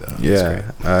love Jimmy though.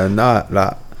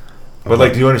 But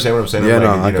like, do you understand what I'm saying? Yeah,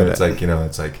 like,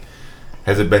 it's like,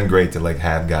 has it been great to like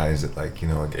have guys that like, you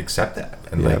know, like accept that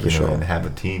and like, you know, and have a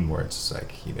team where it's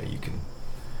like, you know, you can.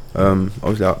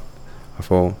 Obviously, I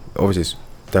feel obviously it's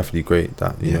definitely great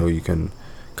that you know you can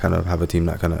kind of have a team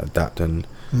that kind of adapt and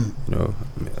you know,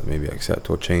 maybe accept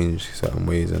or change certain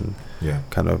ways and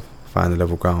kind of find a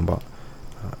level ground. But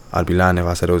I'd be lying if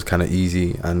I said it was kind of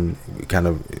easy and kind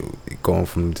of going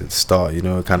from the start. You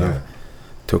know, it kind of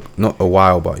took not a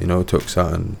while, but you know, took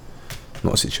certain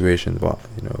not situations, but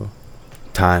you know,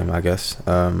 time, I guess.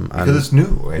 Because it's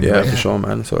new. Anyway. For sure,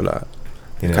 man. So like,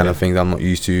 kind of things I'm not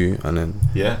used to, and then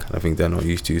kind of things they're not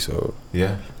used to. So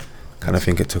kind of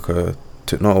think it took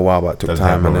not a while, but it took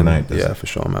time, and then for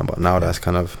sure, man. But now that's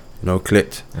kind of, you know,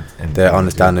 clicked. And they're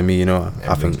understanding me, you know.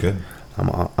 I think good.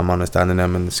 I'm understanding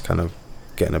them, and it's kind of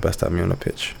getting the best out of me on the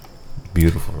pitch.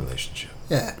 Beautiful relationship.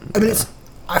 Yeah, I mean,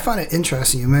 I find it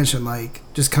interesting. You mentioned like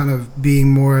just kind of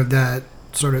being more of that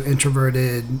sort of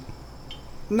introverted,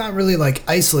 not really like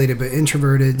isolated, but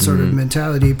introverted sort of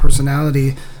mentality,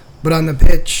 personality. But on the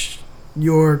pitch,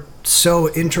 you're so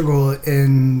integral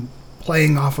in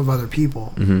playing off of other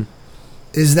people.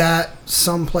 Is that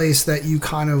some place that you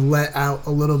kind of let out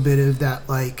a little bit of that,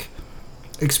 like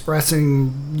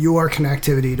expressing your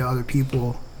connectivity to other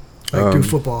people, like through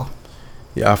football?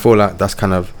 Yeah, I feel like that's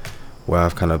kind of where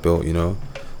I've kind of built, you know,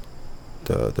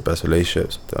 the best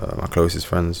relationships, my closest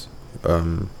friends,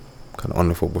 kind of on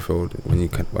the football field. When you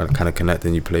kind of connect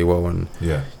and you play well, and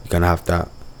you kind of have that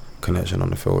connection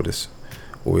on the field, it's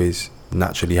always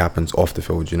naturally happens off the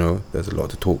field. You know, there's a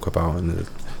lot to talk about, and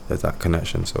there's that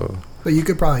connection. So, but you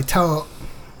could probably tell.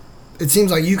 It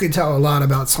seems like you could tell a lot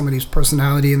about somebody's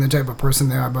personality and the type of person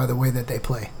they are by the way that they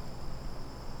play.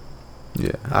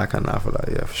 Yeah, I kind of feel that.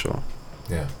 Yeah, for sure.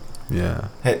 Yeah.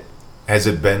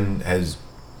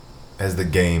 Has the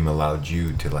game allowed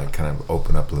you to like kind of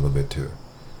open up a little bit to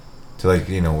like,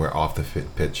 you know, where off the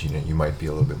pitch, you know, you might be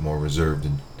a little bit more reserved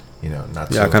and, you know,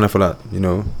 not. Yeah, I kind of feel that, you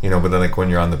know. But then like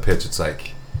when you're on the pitch, it's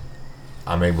like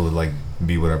I'm able to like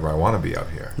be whatever I want to be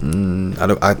out here.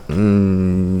 No. I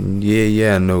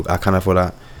kind of feel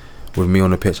that with me on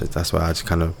the pitch, that's why I just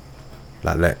kind of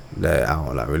like let it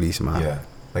out, like release my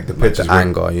like the pitch, like the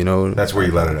anger, you know. That's where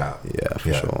you let it out. Yeah,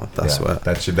 for sure. That's where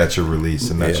that's your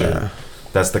release, and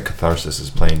that's the catharsis is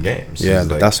playing games. Yeah,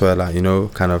 that's where, like, you know,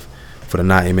 kind of for the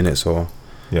 90 minutes or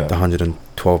the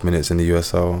 112 minutes in the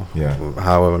USL,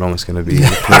 however long it's going to be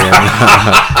playing.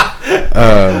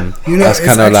 That's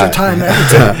kind of like time.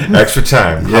 Extra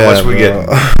time. How much we getting?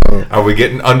 Are we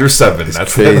getting under 7? It's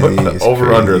that's crazy.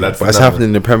 Over under. That's but it's happening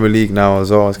in the Premier League now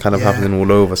as well. It's kind of happening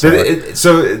all over. So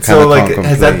like,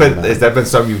 has that been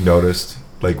something you've noticed?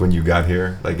 Like when you got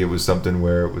here, like it was something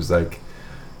where it was like,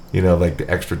 you know, like the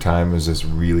extra time is just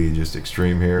really just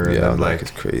extreme here. And then, like it's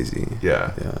crazy.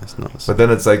 Yeah, it's nuts. But then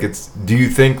it's like do you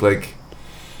think like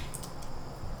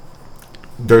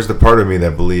there's the part of me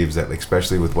that believes that, like,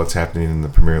 especially with what's happening in the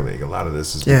Premier League, a lot of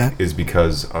this is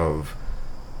because of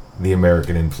the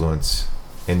American influence,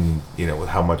 and you know, with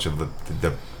how much of the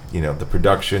you know, the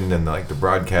production and the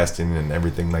broadcasting and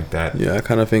everything like that. Yeah, I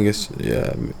kind of think it's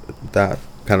that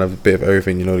kind of bit of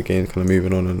everything. You know, the game's kind of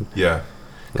moving on, and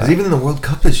because even in the World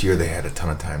Cup this year, they had a ton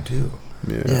of time too.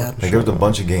 Yeah. Like there was a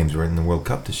bunch of games right in the World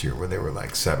Cup this year where they were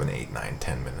like 7, 8, 9,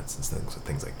 10 minutes and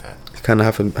things like that. It's kind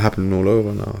of happening all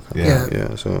over now.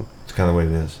 Yeah. So it's kind of the way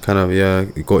it is. Kind of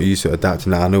you got used to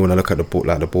adapting. Like, I know when I look at the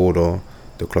board or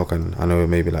the clock, and I know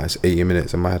maybe like it's 80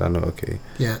 minutes in my head. I know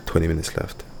 20 minutes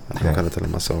left. I'm kind of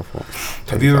telling myself.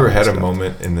 Have you ever had a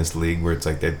moment in this league where it's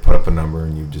like they'd put up a number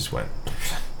and you just went,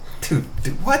 dude,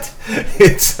 what?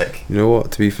 It's like, you know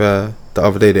what? To be fair, the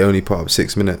other day they only put up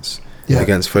 6 minutes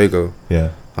against Fuego.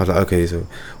 Yeah. I was like, okay, so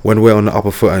when we're on the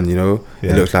upper foot and, you know,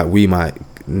 it looks like we might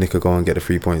nick a goal and get the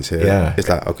 3 points here. Yeah. It's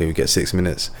like, okay, we get 6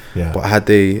 minutes. Yeah. But had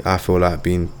they, I feel like,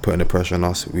 been putting the pressure on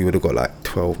us, we would have got like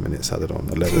 12 minutes, I don't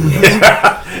know, 11 minutes.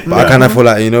 But I kind of feel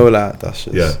like, you know, like that's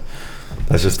just... Yeah.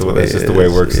 That's just the way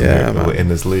it works in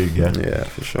this league. Yeah,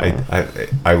 for sure.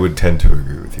 I would tend to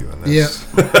agree with you on this.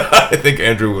 Yeah. I think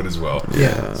Andrew would as well.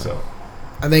 Yeah. So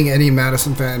I think any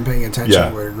Madison fan paying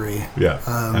attention would agree. Yeah.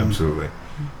 Absolutely.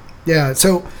 Yeah.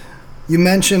 So you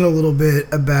mentioned a little bit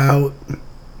about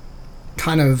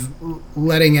kind of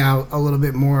letting out a little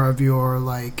bit more of your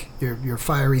your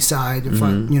fiery side,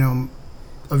 you know,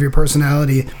 of your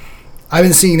personality. I've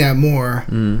been seeing that more.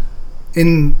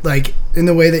 In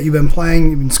the way that you've been playing.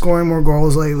 You've been scoring more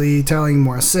goals lately, tallying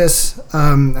more assists.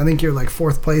 I think you're like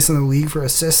 4th place in the league for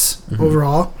assists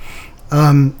overall.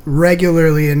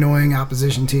 Regularly annoying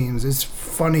opposition teams. It's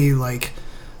funny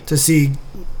to see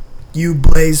you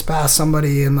blaze past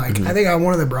somebody, and I think on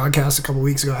one of the broadcasts a couple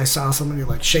weeks ago I saw somebody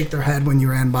shake their head when you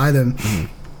ran by them.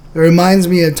 It reminds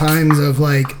me at times of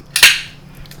I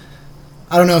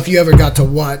don't know if you ever got to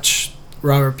watch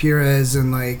Robert Pires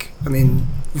and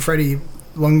Freddie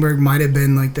Lundberg might have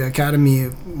been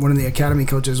one of the academy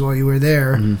coaches while you were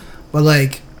there, but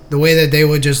the way that they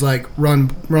would just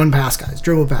run past guys,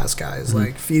 dribble past guys,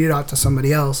 feed it out to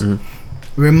somebody else.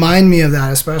 Remind me of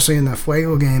that, especially in the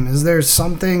Fuego game. Is there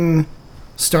something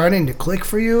starting to click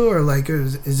for you, or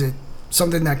is it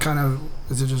something that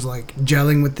is it just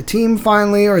gelling with the team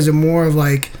finally, or is it more of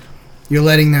you're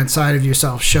letting that side of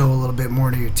yourself show a little bit more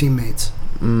to your teammates?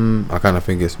 I kind of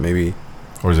think it's maybe...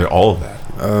 Or is it all of that?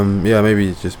 Yeah,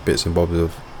 maybe just bits and bobs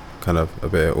of kind of a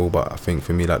bit of all, but I think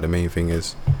for me, the main thing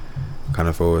is kind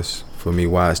of for me,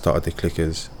 why I started to click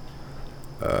is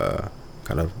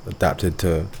kind of adapted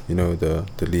to, you know, the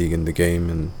league and the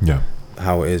game and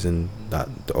how it is and that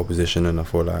the opposition, and I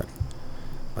feel like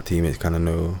my teammates kind of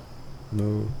know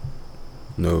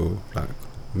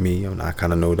me, and I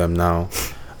kind of know them now,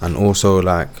 and also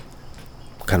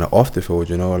kind of off the field,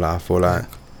 you know, I feel like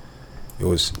it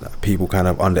was people kind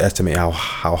of underestimate how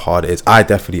hard it is. I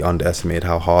definitely underestimated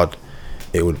how hard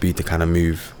it would be to kind of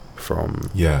move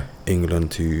from England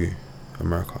to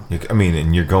America. I mean,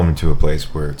 and you're going to a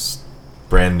place where it's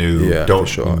brand new,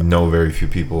 know very few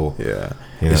people.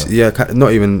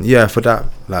 Not even for that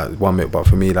 1 minute, but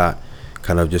for me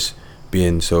kind of just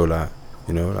being so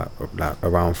you know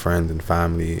around friends and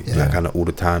family kind of all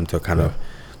the time, to kind of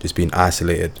just being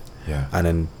isolated. And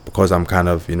then because I'm kind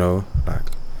of, you know,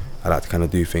 I like to kind of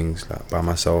do things by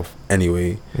myself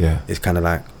anyway. It's kind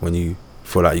of when you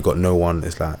feel like you got no one,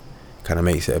 it's kind of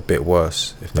makes it a bit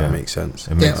worse, if that makes sense.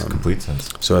 It makes complete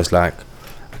sense. So it's I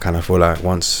kind of feel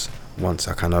once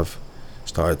I kind of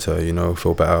started to, you know,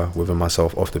 feel better within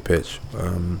myself off the pitch,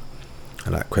 and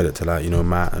credit to you know,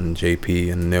 Matt and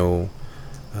JP and Neil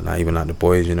and even the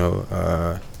boys, you know,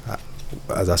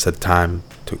 as I said,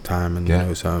 took time and you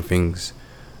know, certain things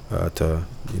to,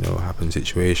 you know, happen,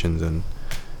 situations, and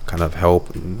kind of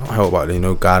help, but you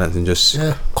know, guidance and just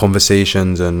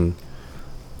conversations, and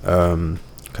kind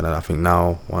of I think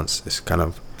now once it's kind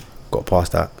of got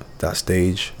past that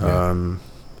stage, kind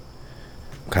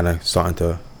of starting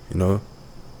to, you know,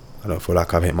 I don't feel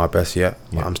like I've hit my best yet,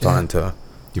 but I'm starting to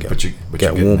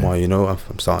get warmer, you know.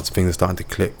 Things are starting to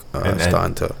click,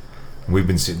 starting to we've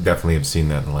been definitely have seen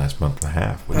that in the last month and a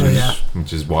half,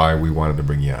 which is why we wanted to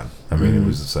bring you on. I mean, it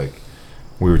was just like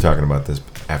we were talking about this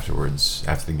afterwards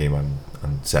after the game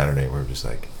on Saturday. We were just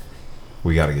like,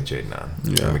 we got to get Jayden on.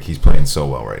 Yeah, like he's playing so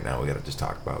well right now. We got to just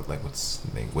talk about like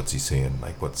what's he seeing,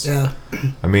 like what's. Yeah.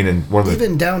 I mean, and one of the,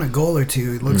 even down a goal or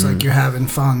two, it looks like you're having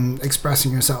fun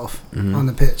expressing yourself on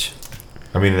the pitch.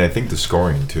 I mean, and I think the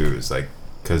scoring too is like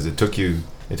because it took you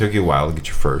a while to get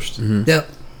your first. Yep.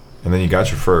 And then you got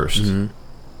your first, and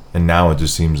now it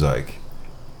just seems like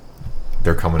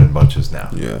they're coming in bunches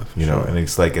now. Yeah, you know, and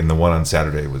it's like, and the one on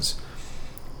Saturday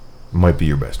might be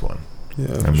your best one.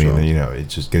 Yeah, I mean, you know,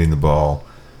 it's just getting the ball.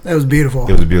 That was beautiful.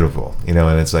 It was beautiful, you know,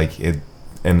 and it's like it,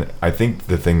 and I think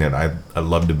the thing that I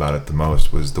loved about it the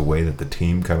most was the way that the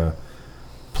team kind of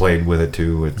played with it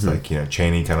too. It's like, you know,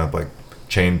 Chaney kind of like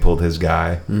Chain pulled his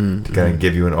guy to kind of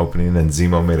give you an opening, and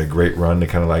Zemo made a great run to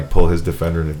kind of like pull his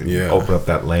defender to open up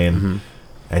that lane,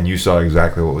 and you saw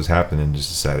exactly what was happening and just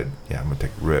decided, I'm gonna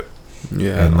take a rip, and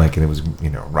it was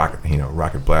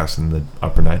rocket blast in the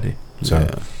upper 90.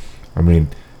 So I mean,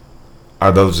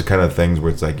 are those the kind of things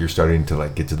where it's like you're starting to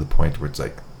like get to the point where it's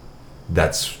like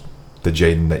that's the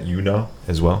Jayden that you know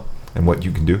as well and what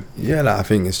you can do? Yeah, like, I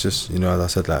think it's just, you know, as I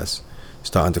said, like, it's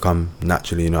starting to come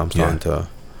naturally. You know, I'm starting to,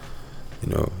 you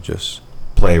know, just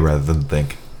play rather than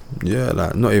think. Yeah,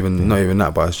 like not even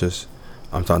that, but it's just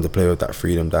I'm starting to play with that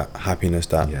freedom, that happiness,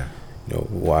 that you know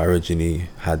what I originally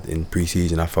had in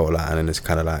pre-season. I felt like, and then it's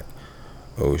kind of like,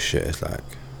 oh shit, it's like,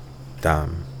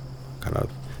 damn, kind of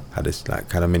had this like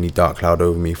kind of mini dark cloud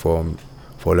over me for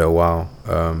a little while,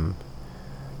 and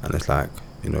it's like,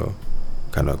 you know,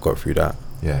 kind of got through that,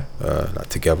 like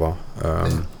together,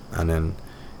 and then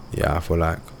I feel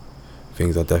like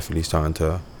things are definitely starting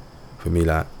to, for me,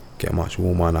 like, get much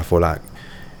warmer, and I feel like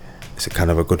it's a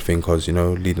kind of a good thing because, you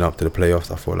know, leading up to the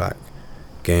playoffs, I feel like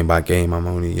game by game I'm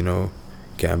only, you know,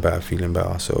 getting better, feeling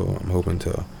better. So I'm hoping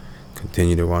to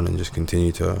continue to run and just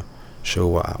continue to show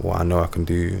what I know I can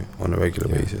do on a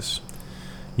regular basis.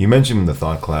 You mentioned the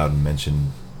thought cloud and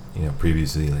mentioned, you know,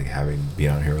 previously like having been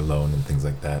out here alone and things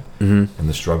like that, and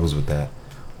the struggles with that.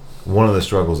 One of the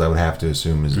struggles I would have to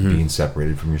assume is being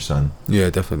separated from your son.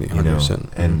 Yeah, definitely, 100%. You know?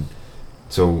 And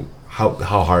so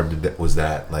how hard was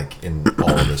that, like, in all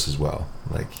of this as well?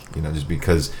 Like, you know, just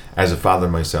because as a father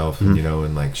myself, you know,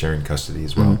 and like sharing custody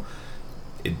as well,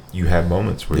 you have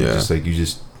moments where you're just like, you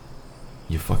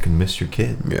fucking miss your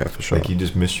kid. Yeah, for sure. Like, you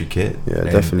just miss your kid. Yeah,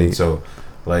 definitely. And so,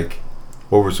 like,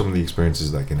 what were some of the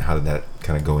experiences like, and how did that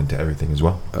kind of go into everything as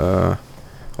well?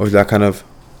 Obviously, I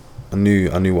knew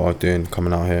what I was doing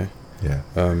coming out here. Yeah.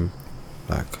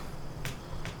 Like,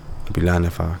 I'd be lying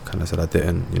if I kind of said I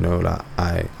didn't. You know, like,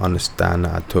 I understand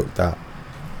that I took that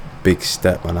big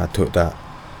step and I took that,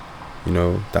 you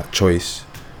know, that choice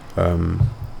by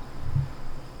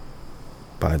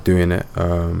doing it.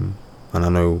 And I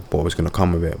know what was going to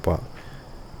come with it, but,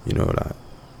 you know, like,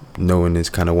 knowing is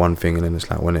kind of one thing, and then it's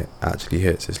like when it actually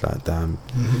hits, it's like, damn,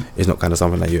 it's not kind of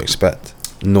something that you expect,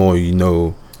 nor you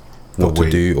know what to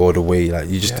do, or the way, like,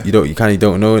 you just you kind of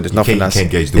don't know. There's nothing that's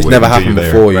it's never happened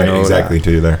before, you know, exactly,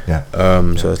 till you're there.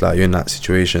 So it's like you're in that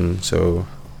situation. So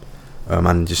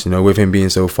and just, you know, with him being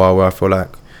so far away, I feel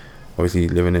like obviously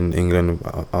living in England,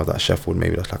 I was at Sheffield,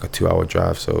 maybe that's like a 2-hour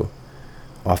drive. So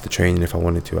after training, if I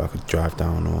wanted to, I could drive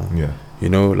down, or you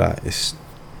know, like,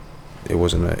 it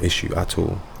wasn't an issue at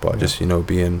all. But just, you know,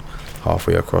 being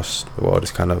halfway across the world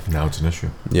is kind of, now it's an issue.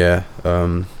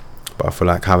 But I feel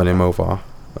like having him over,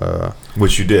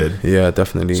 which you did. Yeah,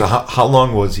 definitely. So how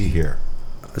long was he here?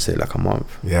 I'd say like a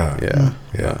month. Yeah.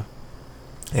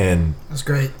 And that's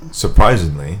great.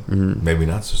 Surprisingly, maybe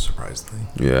not so surprisingly,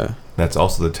 that's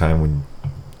also the time when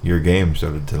your game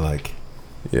started to like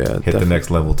hit the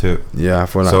next level too. I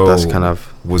feel like that's kind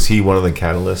of, was he one of the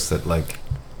catalysts that, like,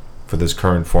 for this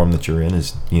current form that you're in,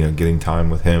 is, you know, getting time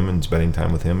with him and spending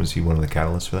time with him, is he one of the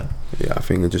catalysts for that? I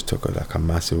think it just took a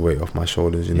massive weight off my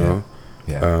shoulders, you know.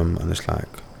 And it's like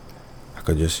I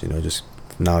could just, you know, just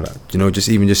now that, you know, just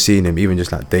seeing him, even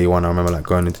just like day one, I remember like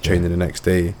going into training the next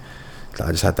day, like,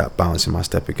 I just had that bounce in my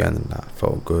step again, and that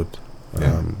felt good.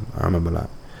 I remember like,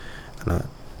 and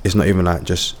it's not even like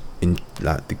just in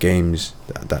like the games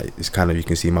that is kind of, you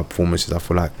can see my performances. I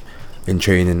feel like in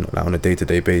training, like on a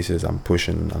day-to-day basis, I'm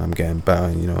pushing and I'm getting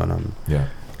better, you know, and I'm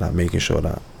like making sure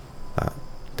that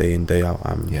day in, day out,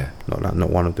 I'm not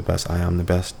one of the best, I am the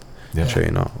best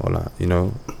trainer, or like, you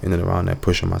know, in and around there,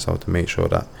 pushing myself to make sure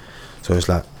that, so it's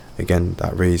like, again,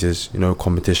 that raises, you know,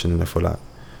 competition. And I feel like,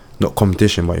 not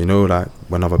competition, but, you know, like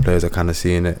when other players are kind of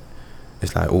seeing it,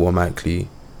 it's like automatically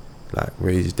like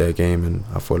raises their game, and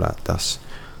I feel like that's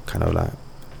kind of like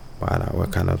by that. We're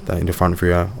kind of in the front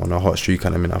three on a hot streak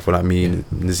kind of minute. I feel like me and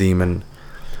Nazim and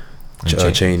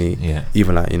Cheney,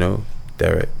 even like, you know,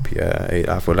 Derek, Pierre,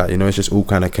 I feel like, you know, it's just all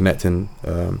kind of connecting,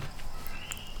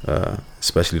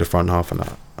 especially the front half and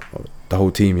the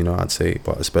whole team, you know, I'd say,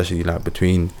 but especially like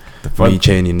between me,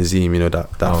 Cheney and Nazim, you know,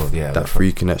 that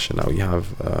free connection that we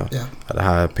have at a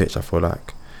higher pitch. I feel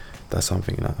like that's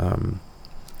something that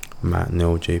Matt,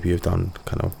 Neil, JP have done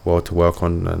kind of well to work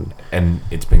on, and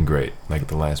it's been great. Like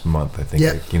the last month, I think,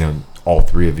 like, you know, all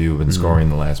three of you have been scoring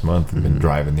the last month and been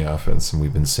driving the offense, and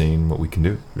we've been seeing what we can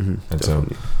do. And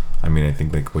definitely. So, I mean, I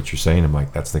think like what you're saying, I'm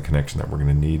like, that's the connection that we're going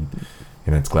to need,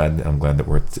 and I'm glad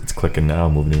that it's clicking now,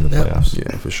 moving into the playoffs.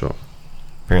 Yeah, for sure.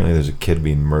 Apparently, there's a kid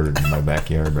being murdered in my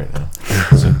backyard right now.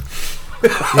 So.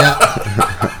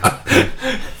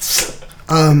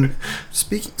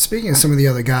 Speaking of some of the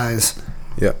other guys,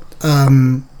 you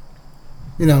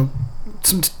know,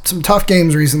 some tough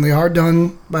games recently. Hard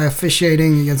done by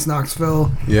officiating against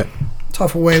Knoxville. Yeah.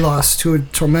 Tough away loss to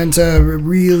Tormenta. A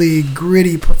really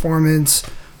gritty performance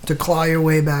to claw your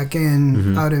way back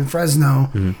in out in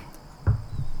Fresno.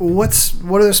 What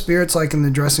are the spirits like in the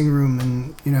dressing room,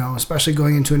 and, you know, especially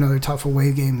going into another tough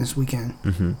away game this weekend?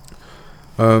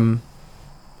 I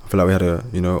feel like we had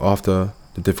after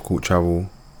the difficult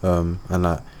travel and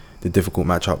like the difficult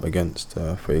matchup against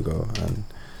Fuego and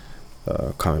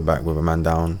coming back with a man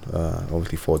down,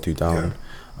 obviously 4-2 down. Yeah.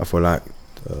 I feel like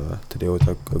today was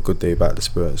a good day back. The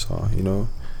spirits are, you know,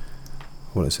 I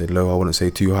wouldn't say low, I wouldn't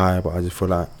say too high, but I just feel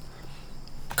like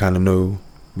kind of know,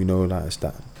 you know, like it's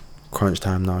that crunch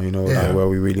time now, you know, like where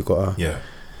we really got to. Yeah.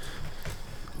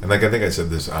 And like I think I said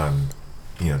this on,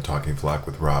 you know, Talking Flock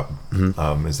with Rob,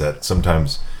 is that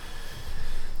sometimes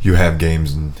you have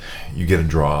games and you get a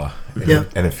draw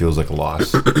and it feels like a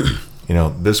loss. You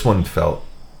know, this one felt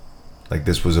like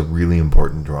this was a really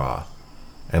important draw.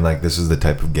 And like this is the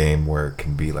type of game where it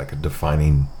can be like a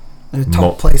defining in a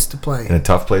tough place to play. In a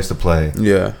tough place to play.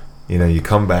 Yeah. You know, you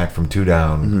come back from 2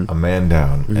 down, a man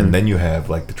down, and then you have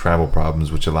like the travel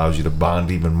problems, which allows you to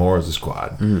bond even more as a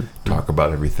squad, talk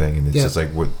about everything, and it's just like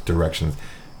what direction.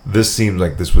 This seems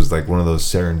like this was like one of those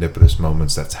serendipitous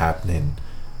moments that's happening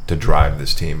to drive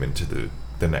this team into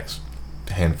the next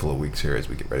handful of weeks here as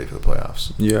we get ready for the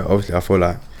playoffs. Yeah, obviously, I feel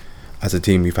like as a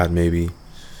team we've had maybe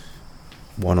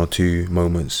 1 or 2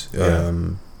 moments,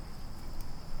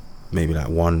 maybe like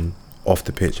one off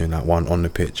the pitch and like one on the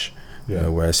pitch.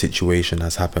 Where a situation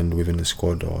has happened within the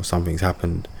squad or something's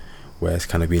happened where it's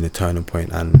kind of been a turning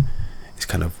point and it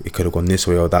could have gone this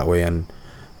way or that way, and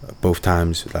both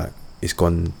times like it's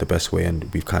gone the best way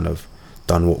and we've kind of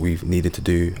done what we've needed to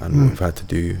do and what we've had to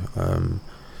do.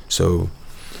 So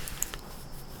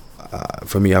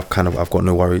for me, I've got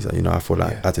no worries. You know, I feel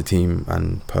like as a team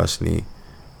and personally,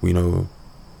 we know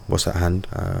what's at hand.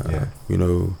 We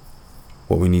know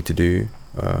what we need to do,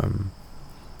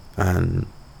 and.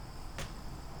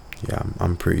 Yeah,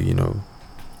 I'm pretty, you know.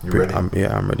 You're ready?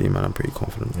 I'm ready, man. I'm pretty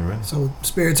confident. You're ready? So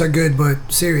spirits are good, but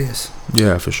serious.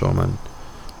 Yeah, for sure, man.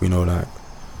 We know like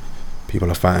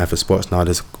people are fighting for spots now.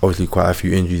 There's obviously quite a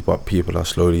few injuries, but people are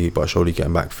slowly but surely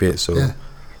getting back fit. So, you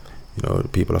know,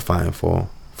 people are fighting for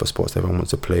spots. Everyone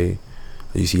wants to play.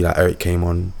 You see, like Eric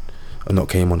Eric got an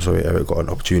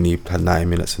opportunity, had 90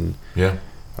 minutes, and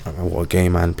what a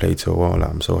game, man. Played so well.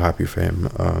 Like, I'm so happy for him.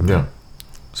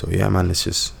 So yeah, man,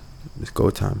 it's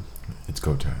go time. It's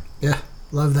go time. Yeah,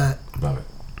 love that. Love it.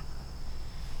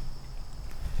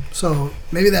 So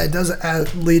maybe that does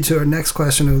lead to our next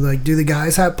question of like, do the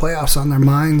guys have playoffs on their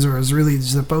minds, or is really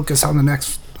just the focus on the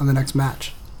next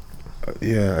match?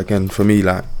 Yeah, again, for me,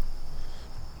 like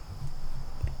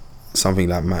something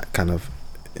like Matt kind of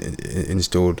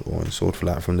installed for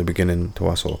like from the beginning to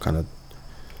us, or kind of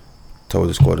told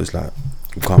the squad is like,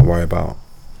 you can't worry about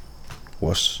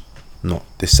what's not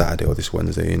this Saturday or this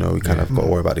Wednesday, you know, we kind of got to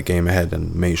worry about the game ahead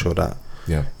and make sure that,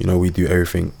 you know, we do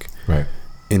everything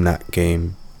in that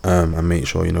game, and make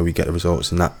sure, you know, we get the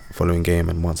results in that following game,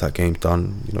 and once that game's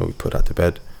done, you know, we put that to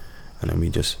bed, and then we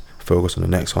just focus on the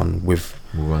next one with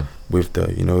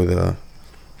the, you know,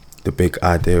 the big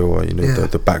idea, or, you know,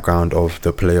 the background of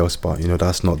the playoffs, but, you know,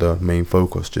 that's not the main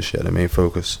focus just yet. The main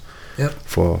focus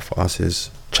for us is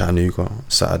Chattanooga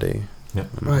Saturday.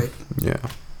 Right. Yeah.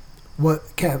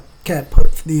 What can't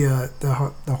put the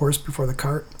horse before the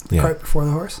cart? The cart before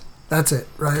the horse? That's it,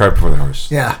 right? Cart before the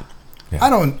horse. Yeah.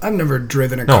 I've never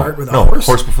driven a cart with a horse.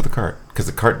 Horse before the cart, because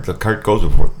the cart goes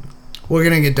before. We're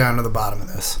gonna get down to the bottom of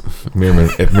this. If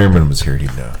Merriman was here,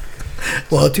 he'd know.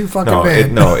 Well, too fucking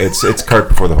bad. It's cart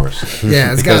before the horse.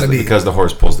 Yeah, it's got to be. Because the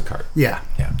horse pulls the cart. Yeah.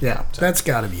 So. That's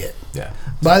got to be it. Yeah.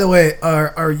 By the way,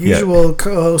 our usual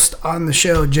co-host on the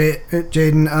show,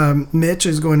 Jayden, Mitch,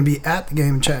 is going to be at the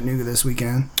game in Chattanooga this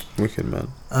weekend. Wicked, man.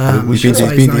 He's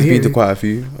been to quite a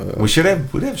few.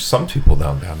 We'd have some people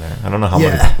down there. I don't know how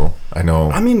many people. I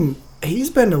know. I mean, he's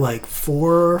been to like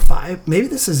 4 or 5. Maybe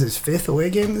this is his 5th away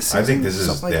game this season. I think this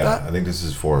is I think this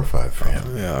is 4 or 5 for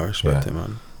him. Yeah, I respect it,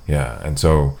 man. Yeah, and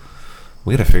so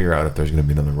we got to figure out if there's going to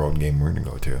be another road game we're going to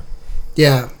go to.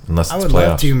 Yeah, unless it's I would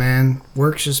love to, man.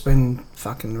 Work's just been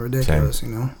fucking ridiculous,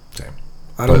 Same.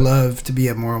 I'd love to be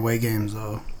at more away games,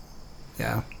 though.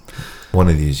 Yeah. One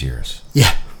of these years.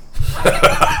 Yeah.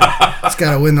 It's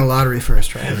got to win the lottery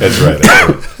first, right? That's right.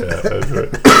 That's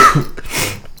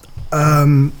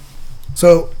right.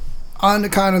 So, on to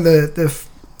kind of the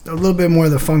a little bit more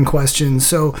of the fun questions.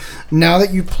 So, now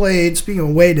that you've played, speaking of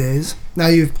away days, now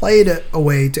you've played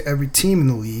away to every team in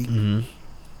the league. Mm-hmm.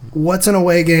 What's an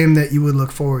away game that you would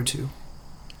look forward to?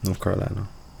 North Carolina.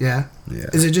 Yeah.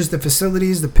 Is it just the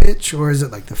facilities, the pitch, or is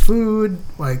it like the food,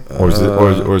 like? Or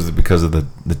is it because of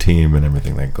the team and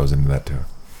everything that goes into that too?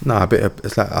 No,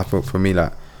 it's like I thought for me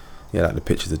like like the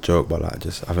pitch is a joke, but like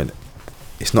just I think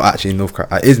it's not actually North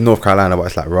Carolina. It is North Carolina, but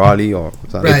it's like Raleigh or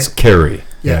right. It's Cary.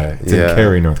 Yeah, it's in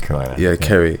Cary, North Carolina. Yeah,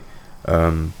 Cary.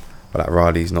 But like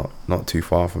Raleigh's not too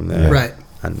far from there. Yeah. Right.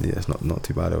 And it's not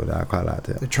too bad over there. I quite liked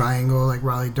it. The triangle, like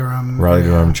Raleigh-Durham.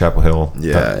 Durham, Chapel Hill.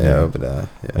 Yeah, over there.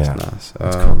 Yeah, it's nice.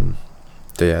 That's cool.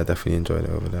 Yeah, I definitely enjoyed it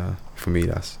over there. For me,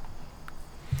 that's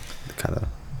kind of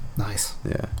nice.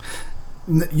 Yeah.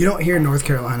 You don't hear North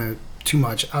Carolina too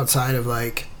much outside of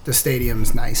like the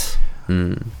stadium's nice.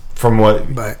 Mm.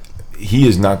 But he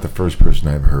is not the first person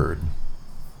I've heard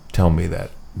tell me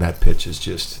that pitch is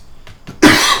just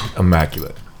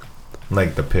immaculate.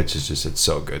 Like the pitch is just, it's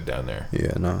so good down there.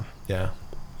 Yeah, no. Yeah.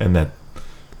 And that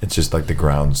it's just like the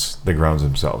grounds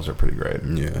themselves are pretty great.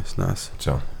 Yeah, it's nice.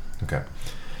 So, okay.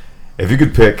 If you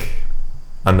could pick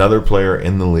another player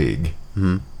in the league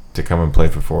to come and play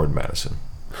for Forward Madison,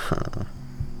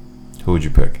 who would you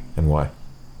pick and why?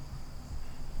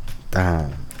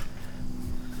 Damn.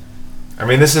 I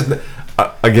mean, this is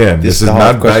this is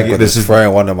not bagging. This is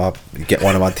throwing one of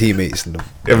my teammates.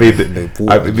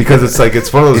 Because it's like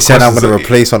it's one of those. He said I'm going to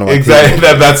replace one of my exactly.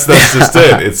 That's just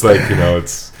it. It's like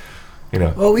it's.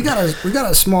 Well, we got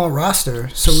a small roster,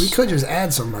 so we could just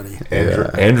add somebody.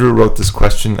 Andrew wrote this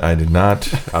question. I did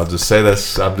not. I'll just say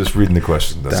this. I'm just reading the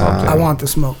question. That's all I'm saying. I want the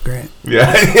smoke, Grant.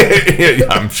 Yeah,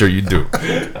 I'm sure you do.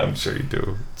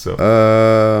 So.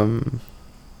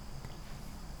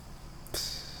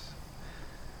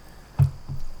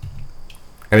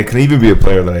 And it can even be a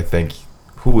player that I think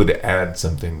who would add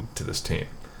something to this team.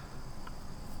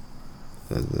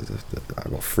 I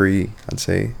got 3, I'd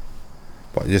say.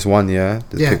 But just one,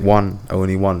 Just pick one,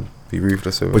 only one. Be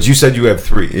ruthless over. But you said you have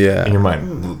 3 in your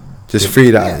mind. Just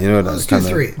 3 that, let's do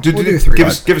 3. We'll do 3. Give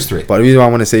us 3. But the reason why I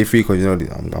want to say 3 because,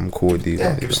 I'm cool with these.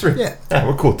 Yeah, give us 3. Yeah,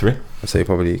 we're cool with 3. I'd say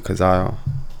probably Keziah.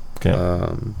 Okay.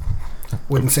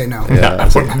 Wouldn't say no. Yeah,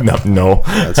 no.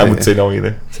 I wouldn't say no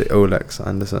either. Say Olex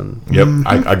Anderson. Yep.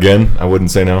 I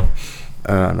wouldn't say no.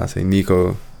 And I say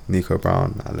Nico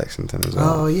Brown at Lexington as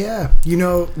well. Oh yeah,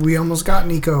 we almost got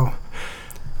Nico.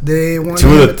 They won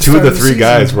two of the 3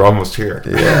 guys were almost here.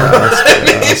 Yeah,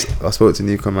 I spoke to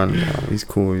Nico, man. He's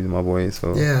cool. He's my boy.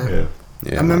 So yeah.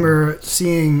 I remember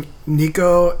seeing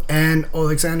Nico and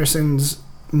Olex Anderson's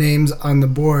names on the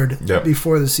board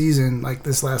before the season, like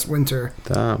this last winter.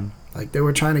 Damn. Like they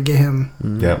were trying to get him.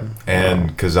 Yep.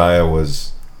 And Keziah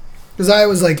was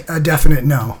like a definite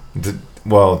no.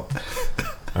 All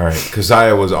right.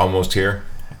 Keziah was almost here,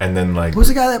 and then like who's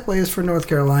the guy that plays for North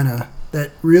Carolina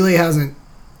that really hasn't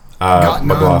gotten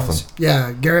McLaughlin.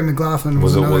 Gary McLaughlin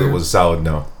was a solid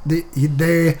no.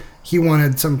 He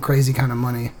wanted some crazy kind of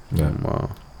money. Yeah.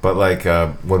 Wow. But like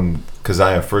when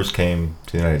Keziah first came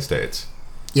to the United States.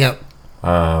 Yep.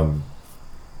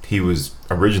 He was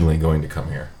originally going to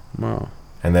come here. Wow.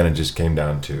 And then it just came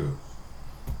down to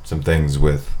some things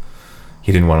with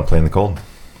he didn't want to play in the cold.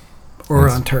 Or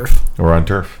on turf.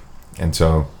 And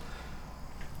so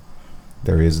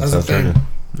there he is in South Georgia.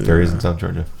 There he is in South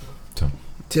Georgia. So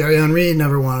Thierry Henry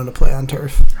never wanted to play on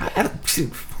turf.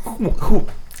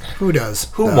 Who does?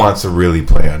 Who wants to really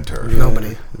play on turf?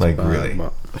 Nobody. Like really.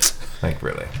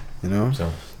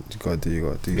 So you gotta do. You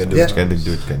gotta do what you gotta do.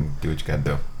 Do what you gotta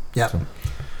do. Yeah. So.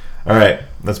 All right,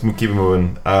 let's keep it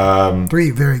moving. 3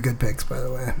 very good picks, by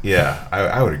the way. Yeah,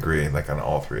 I would agree. Like on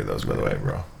all 3 of those, by the way,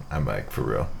 bro. I'm like for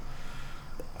real.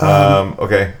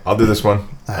 Okay, I'll do this one.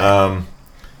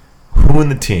 Who in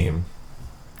the team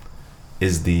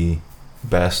is the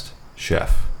best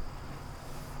chef?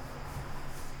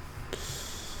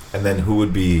 And then who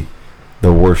would be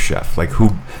the worst chef? Like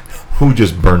who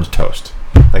just burns toast?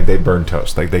 Like they burn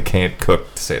toast. Like they can't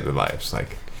cook to save their lives.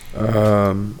 Like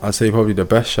I'd say probably the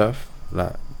best chef.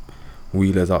 Like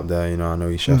Wheeler's up there. You know, I know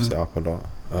he chefs it up a lot.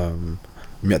 I'm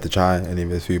yet to try any of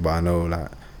his food, but I know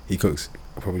like he cooks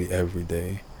probably every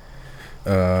day.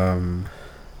 Damn.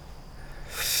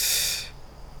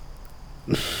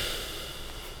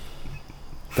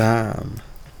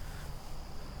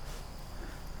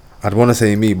 I'd want to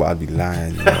say me, but I'd be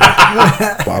lying. You know?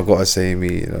 But I gotta say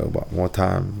me, you know. But more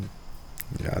time,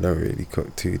 I don't really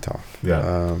cook too tough.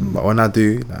 Yeah. But when I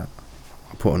do, like, I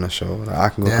put on a show. Like I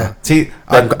can cook. See,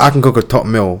 I can cook a top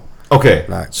meal. Okay.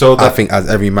 Like so I think as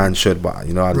every man should, but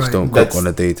you know, I just don't cook on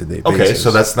a day-to-day basis. Okay,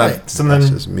 so that's not. So then, that's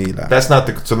just me. Like that's not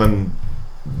the. So then,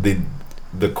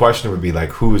 the question would be like,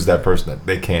 who is that person that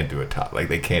they can't do it top? Like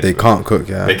they can't. They can't cook.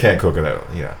 Yeah. They can't cook it out.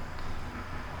 Yeah.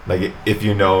 Like if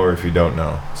you know or if you don't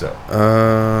know. So.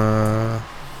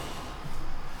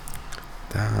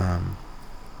 Damn.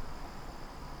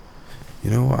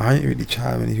 You know what? I ain't really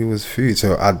tried many people's food,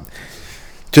 so I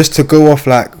just to go off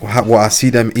like what I see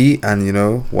them eat and you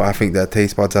know what I think their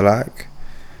taste buds are like.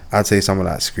 I'd say someone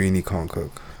like Screeny can't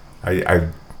cook. I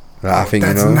think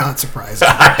that's you know. Not surprising.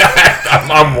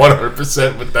 I'm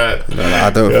 100% with that. You know, like, I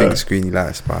don't think Screeny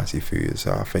likes spicy food,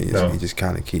 so I think he just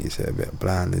kind of keeps it a bit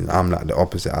bland. And I'm like the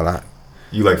opposite. I like.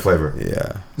 You like flavor.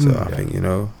 Yeah. So I think you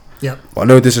know. Yep. But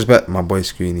no disrespect, my boy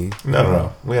Screeny.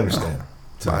 No. We understand.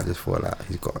 But I just feel like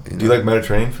he's got. Do you like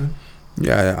Mediterranean food?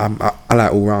 Yeah, I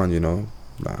like all round, you know.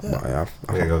 Like, but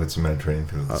we gotta go get some Mediterranean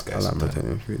food. With this guy I like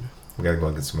Mediterranean food. We gotta go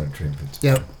and get some Mediterranean food.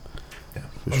 Yep. Yeah.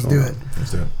 Let's do it.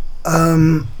 Let's do it.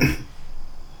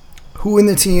 Who in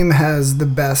the team has the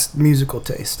best musical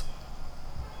taste?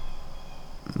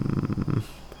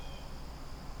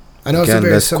 I know Again, it's a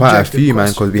very there's quite a few, question. man,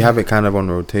 because we have it kind of on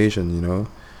rotation, you know.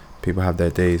 People have their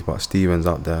days, but Steven's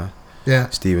up there. Yeah.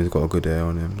 Steven's got a good day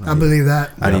on him. Like, I believe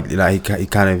that. And he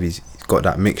kind of he's got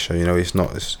that mixture, you know. It's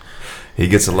not. He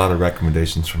gets a lot of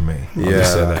recommendations from me. He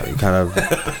kind of.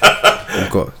 He's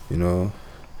got, you know.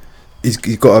 He's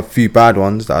got a few bad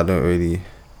ones that I don't really,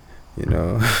 you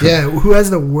know. Yeah, who has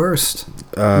the worst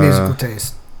musical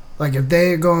taste? Like if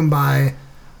they're going by.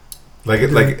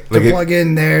 Plug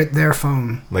in their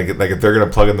phone. Like if they're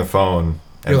gonna plug in the phone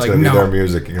and it's gonna be their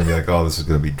music, you're gonna be like, oh, this is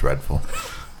gonna be dreadful.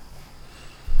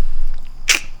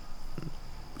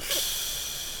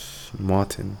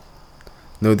 Martin,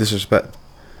 no disrespect,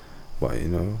 but you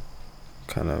know,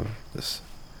 kind of just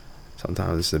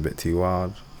sometimes it's a bit too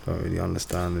wild. Don't really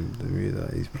understand the music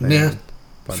that he's playing. Yeah,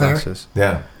 but fair. That's just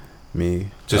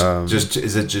me. Just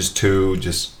is it just too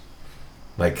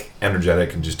like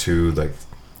energetic and just too like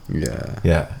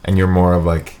yeah, and you're more of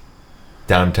like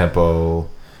down tempo,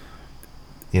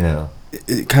 you know.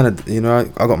 It kind of, you know,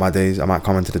 I got my days. I might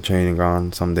come into the training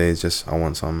ground. Some days just I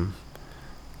want some,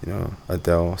 you know,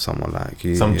 Adele, someone like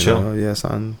you. Some chill. Know? Yeah,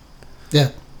 something.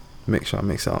 Yeah. Mix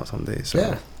it out some days. So.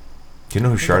 Yeah. Do you know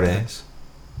who Sade is?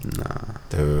 Nah.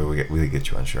 Dude, we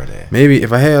get you on Sade. Maybe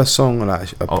if I hear a song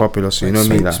like a popular song, you know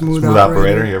me, like Smooth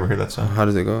Operator. You ever heard that song? How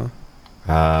does it go?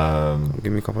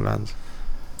 Give me a couple lines.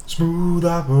 Smooth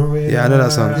Operator. Yeah, I know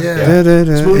that song.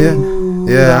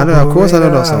 Yeah. I know. Of course, I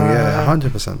know that song. Yeah,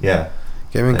 100%. Yeah.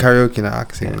 Get me in karaoke and I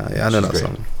can sing that. Yeah, I know that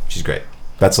song. She's great.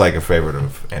 That's like a favorite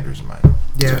of Andrew's and mine.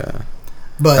 Yeah.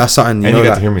 But that's something you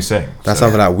got to hear me sing. That's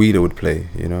something like Wheeler would play,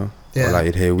 you know. Yeah. Or like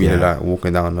you'd hear Wheeler like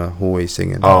walking down the hallway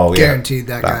singing. Oh yeah. Guaranteed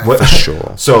that guy. For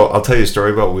sure. So I'll tell you a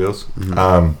story about Wheels.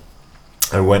 Mm-hmm.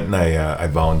 I went and I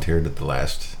volunteered at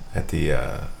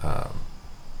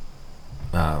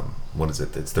what is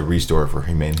it? It's the Restore for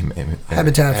Humane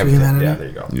Habitat for Humanity. Yeah, there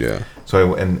you go. Yeah.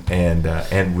 So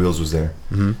and Wheels was there.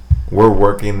 Mm-hmm. We're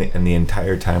working, and the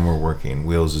entire time we're working,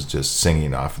 Wheels is just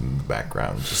singing off in the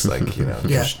background, just like, you know,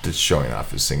 just showing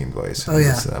off his singing voice.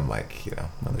 And I'm like, you know,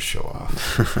 another show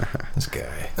off. This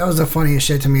guy. That was the funniest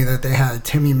shit to me that they had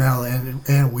Timmy Mel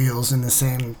and Wheels in the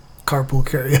same carpool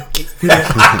karaoke.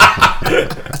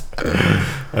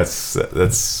 That's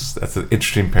an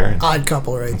interesting pairing. Odd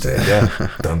couple right there. Yeah.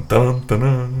 Dun, dun, dun,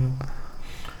 dun.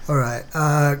 All right,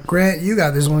 Grant, you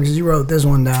got this one because you wrote this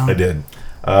one down. I did.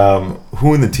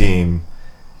 Who in the team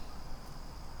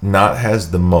not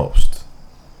has the most,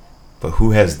 but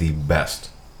who has the best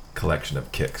collection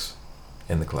of kicks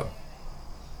in the club?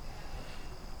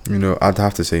 You know, I'd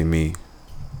have to say me.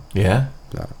 Yeah?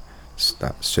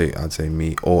 That straight, I'd say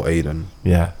me or Aiden.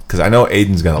 Yeah, because I know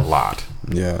Aiden's got a lot.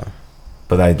 Yeah.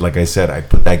 But like I said, I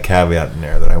put that caveat in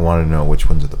there that I want to know which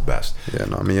ones are the best. Yeah,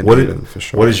 no, me and Aiden for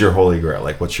sure. What is your holy grail?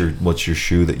 Like, what's your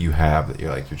shoe that you have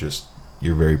that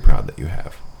you're very proud that you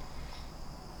have?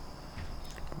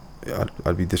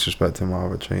 I'd be disrespecting my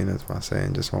other trainers by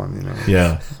saying just one, you know.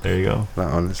 Yeah, there you go. Like,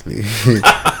 honestly.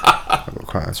 I've got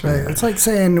quite That's right. It's like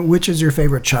saying, which is your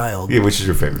favorite child? Yeah, which is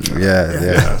your favorite child?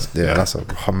 Yeah. That's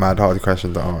a mad hard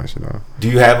question to ask, you know. Do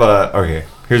you have okay,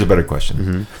 here's a better question.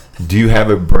 Mm-hmm. Do you have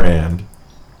a brand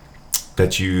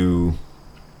that you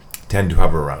tend to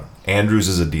hover around? Andrew's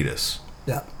is Adidas.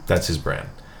 Yeah. That's his brand.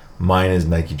 Mine is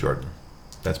Nike Jordan.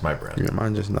 That's my brand. Yeah,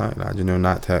 mine just Nike, like, you know,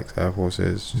 Nike Tech, Air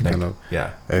Forces, just kind of,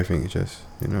 everything is just,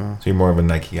 you know. So you're more of a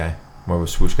Nike guy, more of a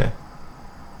swoosh guy.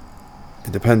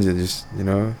 It depends. It just, you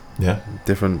know,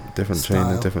 different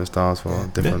trainers, different styles for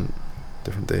different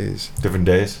days. Different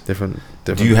days. Different.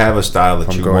 Do you have a style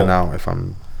that you going won't, out if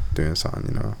I'm doing something,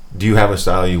 you know? Do you have a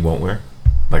style you won't wear?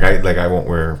 I won't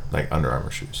wear like Under Armour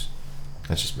shoes.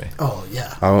 That's just me. Oh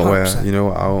yeah. I won't 100%. Wear. You know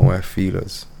what? I won't wear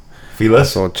feelers. Feelers? I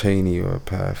saw Cheney with a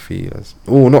pair of feelers.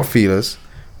 Oh, not feelers.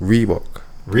 Reeboks.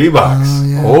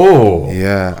 Oh,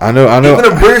 yeah. I know. Even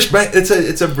a British brand.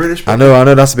 It's a British brand. I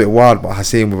know that's a bit wild, but I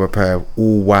see him with a pair of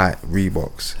all white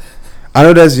Reeboks. I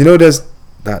know there's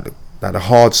that the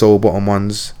hard sole bottom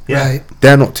ones. Yeah. Right.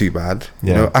 They're not too bad. Yeah.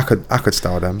 You know, I could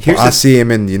style them. But I see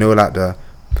him in, you know, like the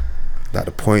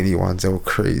pointy ones. They were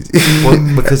crazy. Well,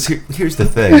 because here's the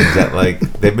thing is that like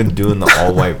they've been doing the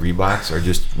all white Reeboks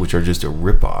which are just a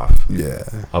rip off. Yeah.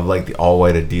 Of like the all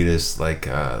white Adidas, like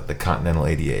the Continental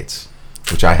 88s.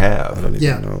 Which I have. I don't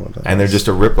even know what that and they're just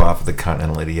a rip-off of the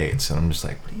Continental 88s. And I'm just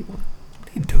like, what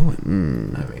are you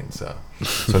doing? I mean, so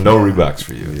no Reeboks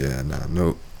for you. Yeah,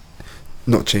 no.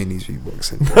 Not Chinese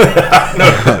Reeboks.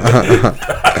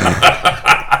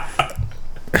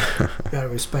 Gotta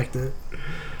respect it.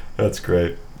 That's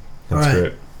great. That's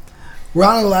great. We're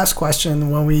on to the last question, the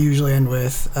one we usually end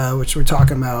with, which we're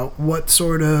talking about. What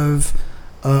sort of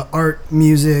art,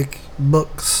 music,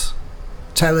 books,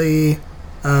 telly,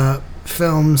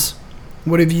 films,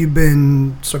 what have you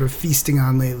been sort of feasting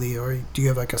on lately, or do you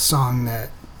have like a song that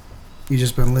you've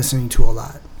just been listening to a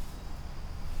lot?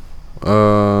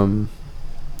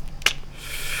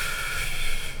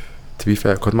 To be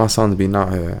fair, because my son's been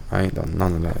out here, I ain't done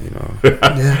none of that, you know.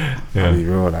 Yeah. I'll be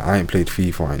real, like, I ain't played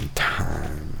FIFA in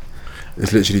time.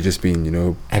 It's literally just been, you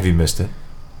know. Have you missed it?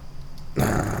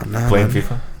 Nah. Playing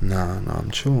FIFA? Nah,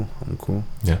 I'm chill. I'm cool.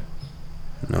 Yeah.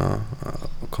 No, I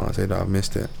can't say that I've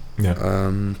missed it. Yeah.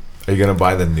 Are you gonna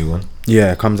buy the new one?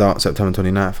 Yeah, it comes out September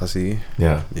 29th. I see.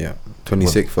 Yeah.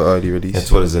 26th for early release.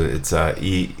 That's what is it? It's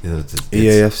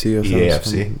EAFC or something.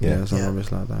 EAFC. Yeah. Something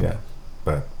rubbish like that. Yeah.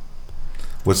 But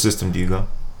what system do you go?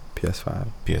 PS5.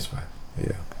 PS5.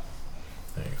 Yeah.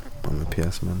 There you go. I'm a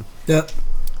PS man. Yep.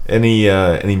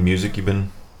 Any music you've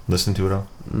been listening to at all?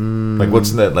 Like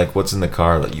what's in the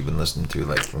car that you've been listening to?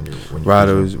 Like when you're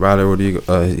Ryder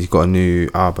Rodrigo. He's got a new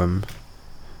album.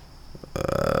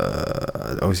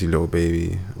 Obviously Lil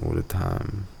Baby all the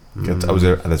time. I was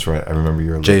there. That's right. I remember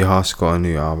you were. Jay Huss got a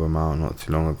new album out not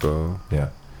too long ago. Yeah.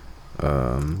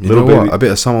 Little Baby. What? A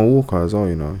bit of Summer Walker as well.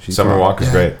 You know. Summer Walker's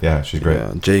great. Yeah, she's great.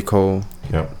 Yeah. J. Cole.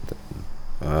 Yep.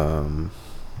 Do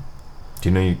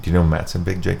you know Matt's a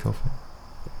big J. Cole fan?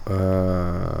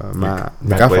 Matt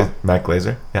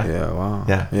Glazer. Yeah. Yeah. Wow.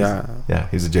 Yeah.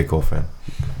 He's a J. Cole fan.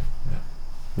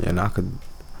 Yeah. And I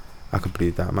could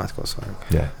believe that. Matt's got swag.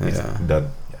 Yeah.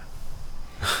 Done. Yeah.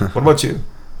 What about you?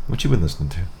 What you been listening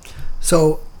to?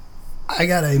 So, I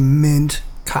got a mint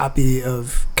copy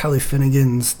of Kelly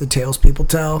Finnegan's "The Tales People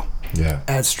Tell." Yeah.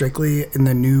 At Strictly in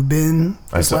the new bin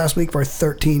last week for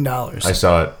 $13. I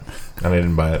saw it, and I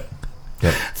didn't buy it.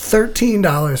 Yep.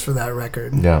 $13 for that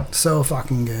record. Yeah. So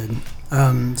fucking good.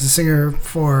 It's a singer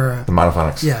for the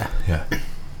Monophonics. Yeah.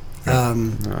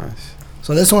 Nice.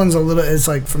 So this one's it's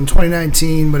like from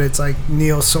 2019, but it's like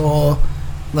neo soul,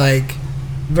 like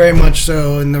very much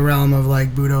so in the realm of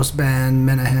like Budos Band,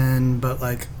 Menahan, but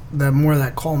like more of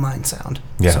that coal mine sound.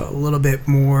 Yeah. So a little bit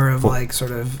more of like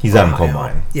sort of. He's on coal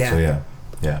mine. Yeah. So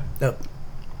yeah. Yep.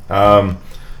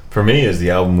 For me, is the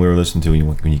album we were listening to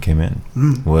when you came in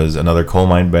was another coal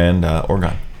mine band,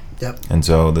 Oregon. Yep. And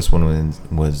so this one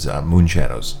was Moon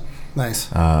Shadows. Nice.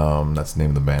 That's the name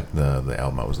of the band, the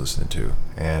album I was listening to,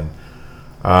 and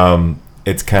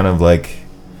it's kind of like,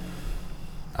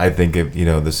 I think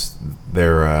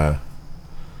their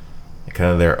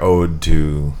ode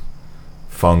to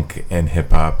funk and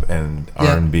hip hop and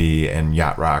R&B and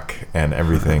yacht rock and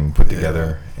everything put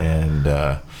together, and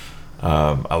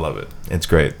I love it. It's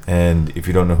great. And if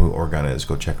you don't know who Oregon is,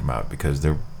 go check them out because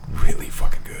they're really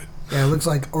fucking good. Yeah, it looks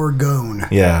like Oregon.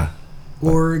 Yeah.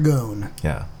 Oregon.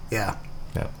 Yeah. Yeah.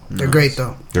 Yeah. They're great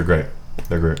though. They're great.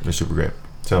 They're great. They're super great.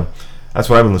 So that's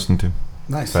what I've been listening to.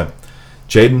 Nice. But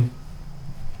Jayden,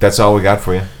 That's all we got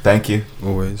for you. Thank you.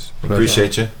 Always.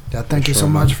 Appreciate you. Yeah, thank you so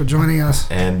much for joining us.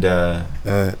 And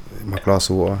my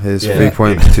glass of water. Here's 3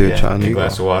 points to Chattanooga. A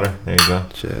glass of water. There you go.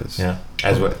 Cheers. Yeah.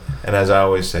 As I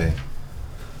always say,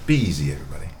 be easy,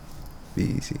 everybody. Be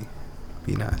easy.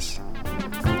 Be nice.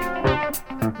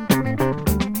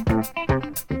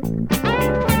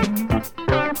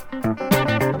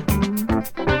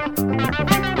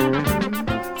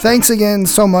 Thanks again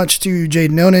so much to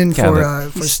Jayden Onen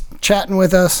for chatting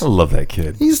with us. I love that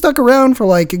kid. He stuck around for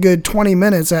like a good 20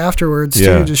 minutes afterwards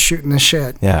too, just shooting the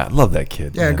shit. Yeah, I love that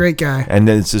kid. Yeah, man. Great guy. And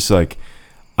then it's just like,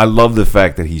 I love the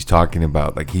fact that he's talking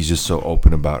about, like, he's just so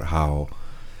open about how,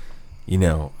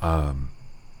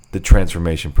 the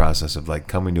transformation process of like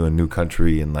coming to a new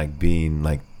country and like being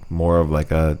like more of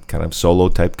like a kind of solo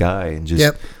type guy and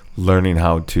just learning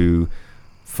how to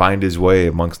find his way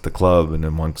amongst the club and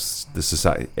amongst the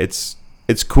society.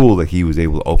 It's cool that he was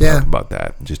able to open up about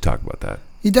that and just talk about that.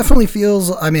 He definitely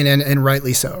feels, I mean, and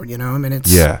rightly so, he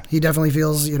definitely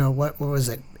feels, what was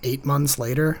it, 8 months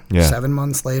later, 7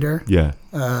 months later,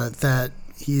 that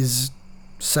he's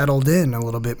settled in a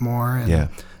little bit more. And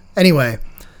anyway,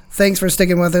 thanks for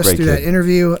sticking with us through that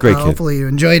interview. Hopefully you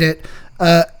enjoyed it.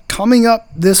 Coming up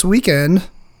this weekend,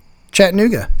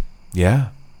 Chattanooga. Yeah.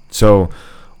 So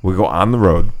we go on the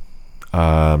road,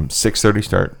 6:30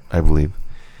 start, I believe.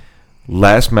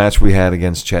 Last match we had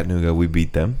against Chattanooga, we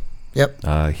beat them.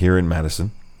 Yep. Here in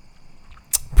Madison.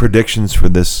 Predictions for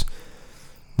this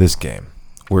game.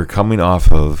 We're coming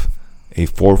off of a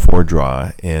 4-4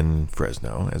 draw in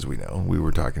Fresno, as we know. We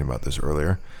were talking about this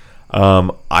earlier.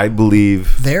 I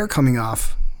believe they're coming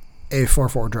off a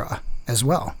 4-4 draw as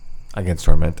well against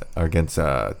Tormenta.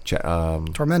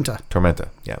 Tormenta.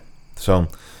 Yeah. So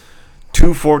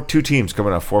two teams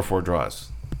coming off 4-4 draws.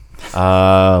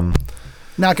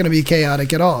 Not going to be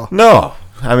chaotic at all. No.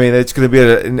 I mean, it's going to be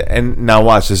and now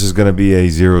watch, this is going to be a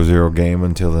 0-0 game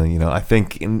until then, I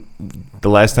think in the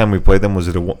last time we played them, was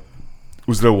it a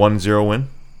 1-0 win?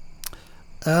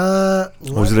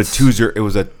 Was it a 2-0?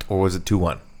 Or was it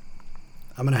 2-1?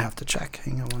 I'm going to have to check.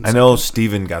 Hang on one second. I know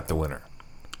Steven got the winner.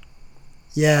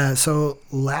 Yeah, so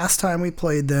last time we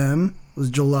played them was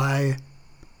July.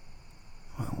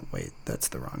 Well, wait, that's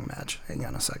the wrong match. Hang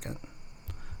on a second.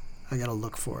 I got to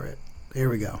look for it. Here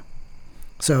we go.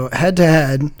 So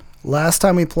head-to-head, last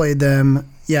time we played them,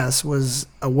 was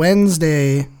a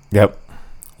Wednesday. Yep.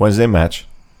 Wednesday match.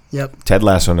 Yep. Ted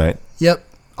Lasso night. Yep.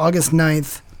 August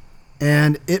 9th.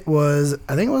 And I think it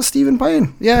was Stephen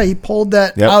Payne. Yeah, he pulled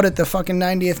that out at the fucking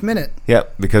 90th minute.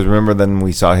 Yep, because remember then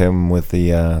we saw him with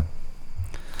the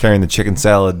carrying the chicken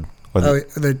salad.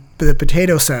 The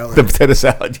potato salad. The potato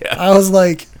salad, yeah. I was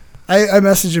like, I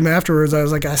messaged him afterwards. I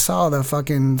was like, I saw the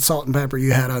fucking salt and pepper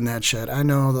you had on that shit. I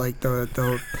know, like,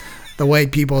 the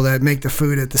white people that make the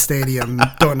food at the stadium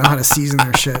don't know how to season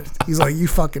their shit. He's like, you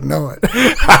fucking know it.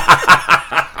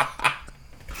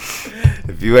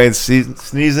 If you ain't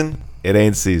sneezing, it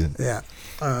ain't season. Yeah.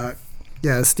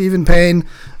 Stephen Payne.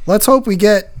 Let's hope we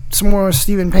get some more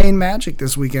Stephen Payne magic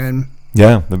this weekend.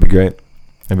 Yeah, that'd be great.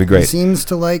 He seems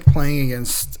to like playing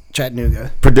against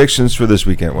Chattanooga. Predictions for this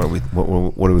weekend. What are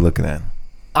we looking at?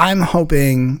 I'm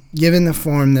hoping, given the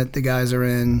form that the guys are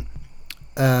in,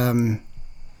 I'm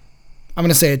going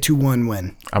to say a 2-1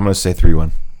 win. I'm going to say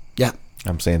 3-1. Yeah.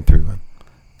 I'm saying 3-1.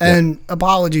 And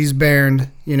apologies, Bernd,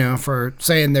 for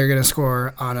saying they're going to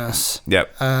score on us.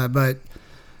 Yep. But,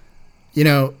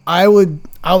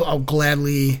 I'll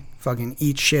gladly fucking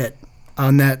eat shit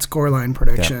on that scoreline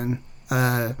prediction.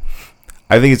 Yep.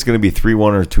 I think it's going to be 3-1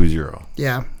 or 2-0.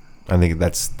 Yeah. I think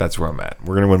that's where I'm at.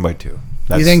 We're going to win by 2.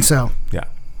 You think so? Yeah.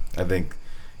 I think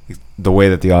the way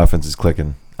that the offense is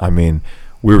clicking. I mean,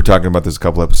 we were talking about this a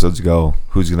couple episodes ago.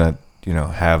 Who's going to,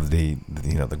 have the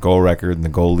goal record and the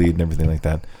goal lead and everything like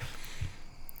that.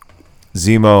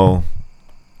 Zemo,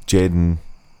 Jayden,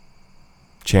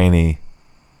 Cheney,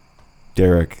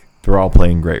 Derek, they're all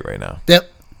playing great right now. Yep.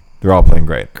 They're all playing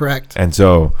great. Correct. And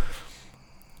so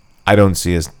I don't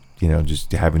see us,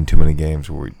 just having too many games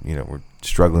where we're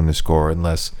struggling to score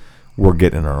unless we're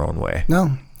getting in our own way.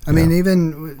 No. I mean,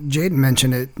 even Jayden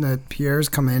mentioned it, that Pierre's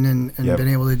come in and been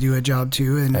able to do a job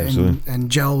too and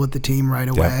gel with the team right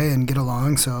away and get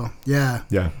along. So, yeah.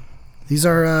 Yeah. These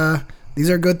are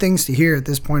good things to hear at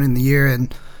this point in the year.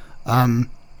 And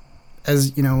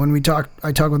as when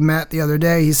I talked with Matt the other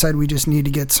day, he said we just need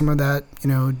to get some of that,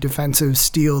 defensive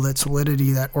steel, that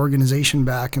solidity, that organization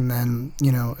back. And then,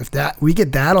 if we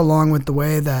get that along with the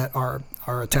way that our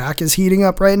attack is heating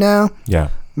up right now,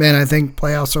 man, I think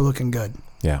playoffs are looking good.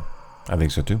 Yeah, I think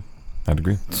so too. I'd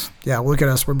agree. Yeah, look at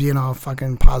us. We're being all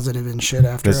fucking positive and shit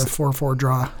after a 4-4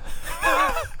 draw.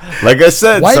 Like I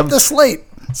said, wipe the slate.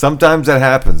 sometimes that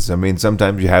happens. I mean,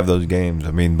 sometimes you have those games.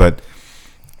 I mean,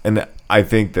 and I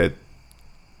think that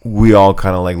we all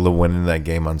kind of like went into that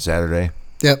game on Saturday.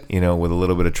 Yep. You know, with a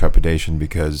little bit of trepidation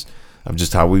because of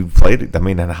just how we played it. I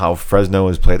mean, and how Fresno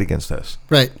has played against us.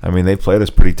 Right. I mean, they played us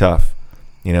pretty tough.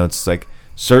 You know, it's like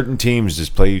certain teams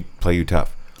just play you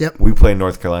tough. Yep. We play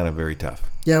North Carolina very tough.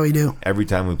 Yeah, we do. Every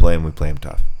time we play them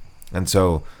tough. And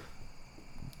so,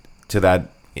 to that,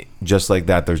 just like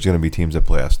that, there's going to be teams that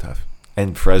play us tough.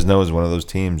 And Fresno is one of those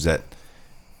teams that,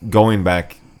 going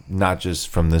back not just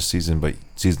from this season, but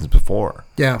seasons before,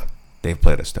 they've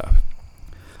played us tough.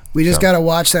 We just got to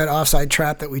watch that offside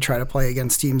trap that we try to play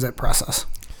against teams that press us.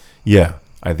 Yeah,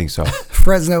 I think so.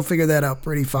 Fresno figured that out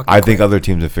pretty fucking quick. think other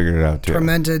teams have figured it out too.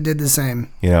 Trementa did the same.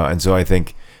 You know, and so I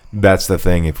think that's the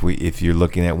thing. If you're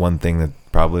looking at one thing that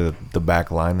probably the back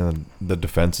line and the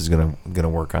defense is gonna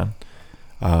work on,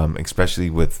 especially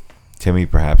with Timmy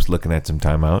perhaps looking at some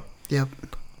timeout. Yep.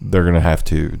 They're gonna have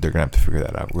to figure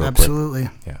that out real Absolutely.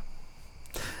 quick.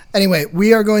 Yeah. Anyway,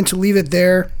 we are going to leave it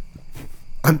there.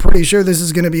 I'm pretty sure this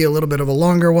is going to be a little bit of a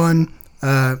longer one.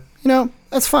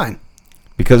 That's fine.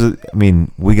 Because I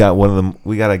mean, we got one of them.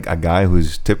 We got a guy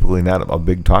who's typically not a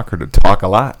big talker to talk a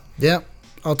lot. Yeah,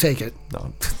 I'll take it.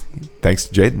 No, thanks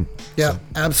to Jayden. Yeah,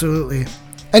 absolutely.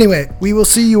 Anyway, we will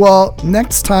see you all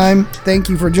next time. Thank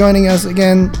you for joining us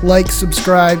again. Like,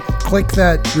 subscribe, click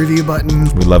that review button.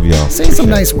 We love you all. Say some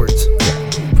nice words.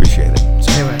 Yeah, appreciate it.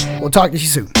 So anyway, we'll talk to you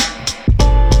soon.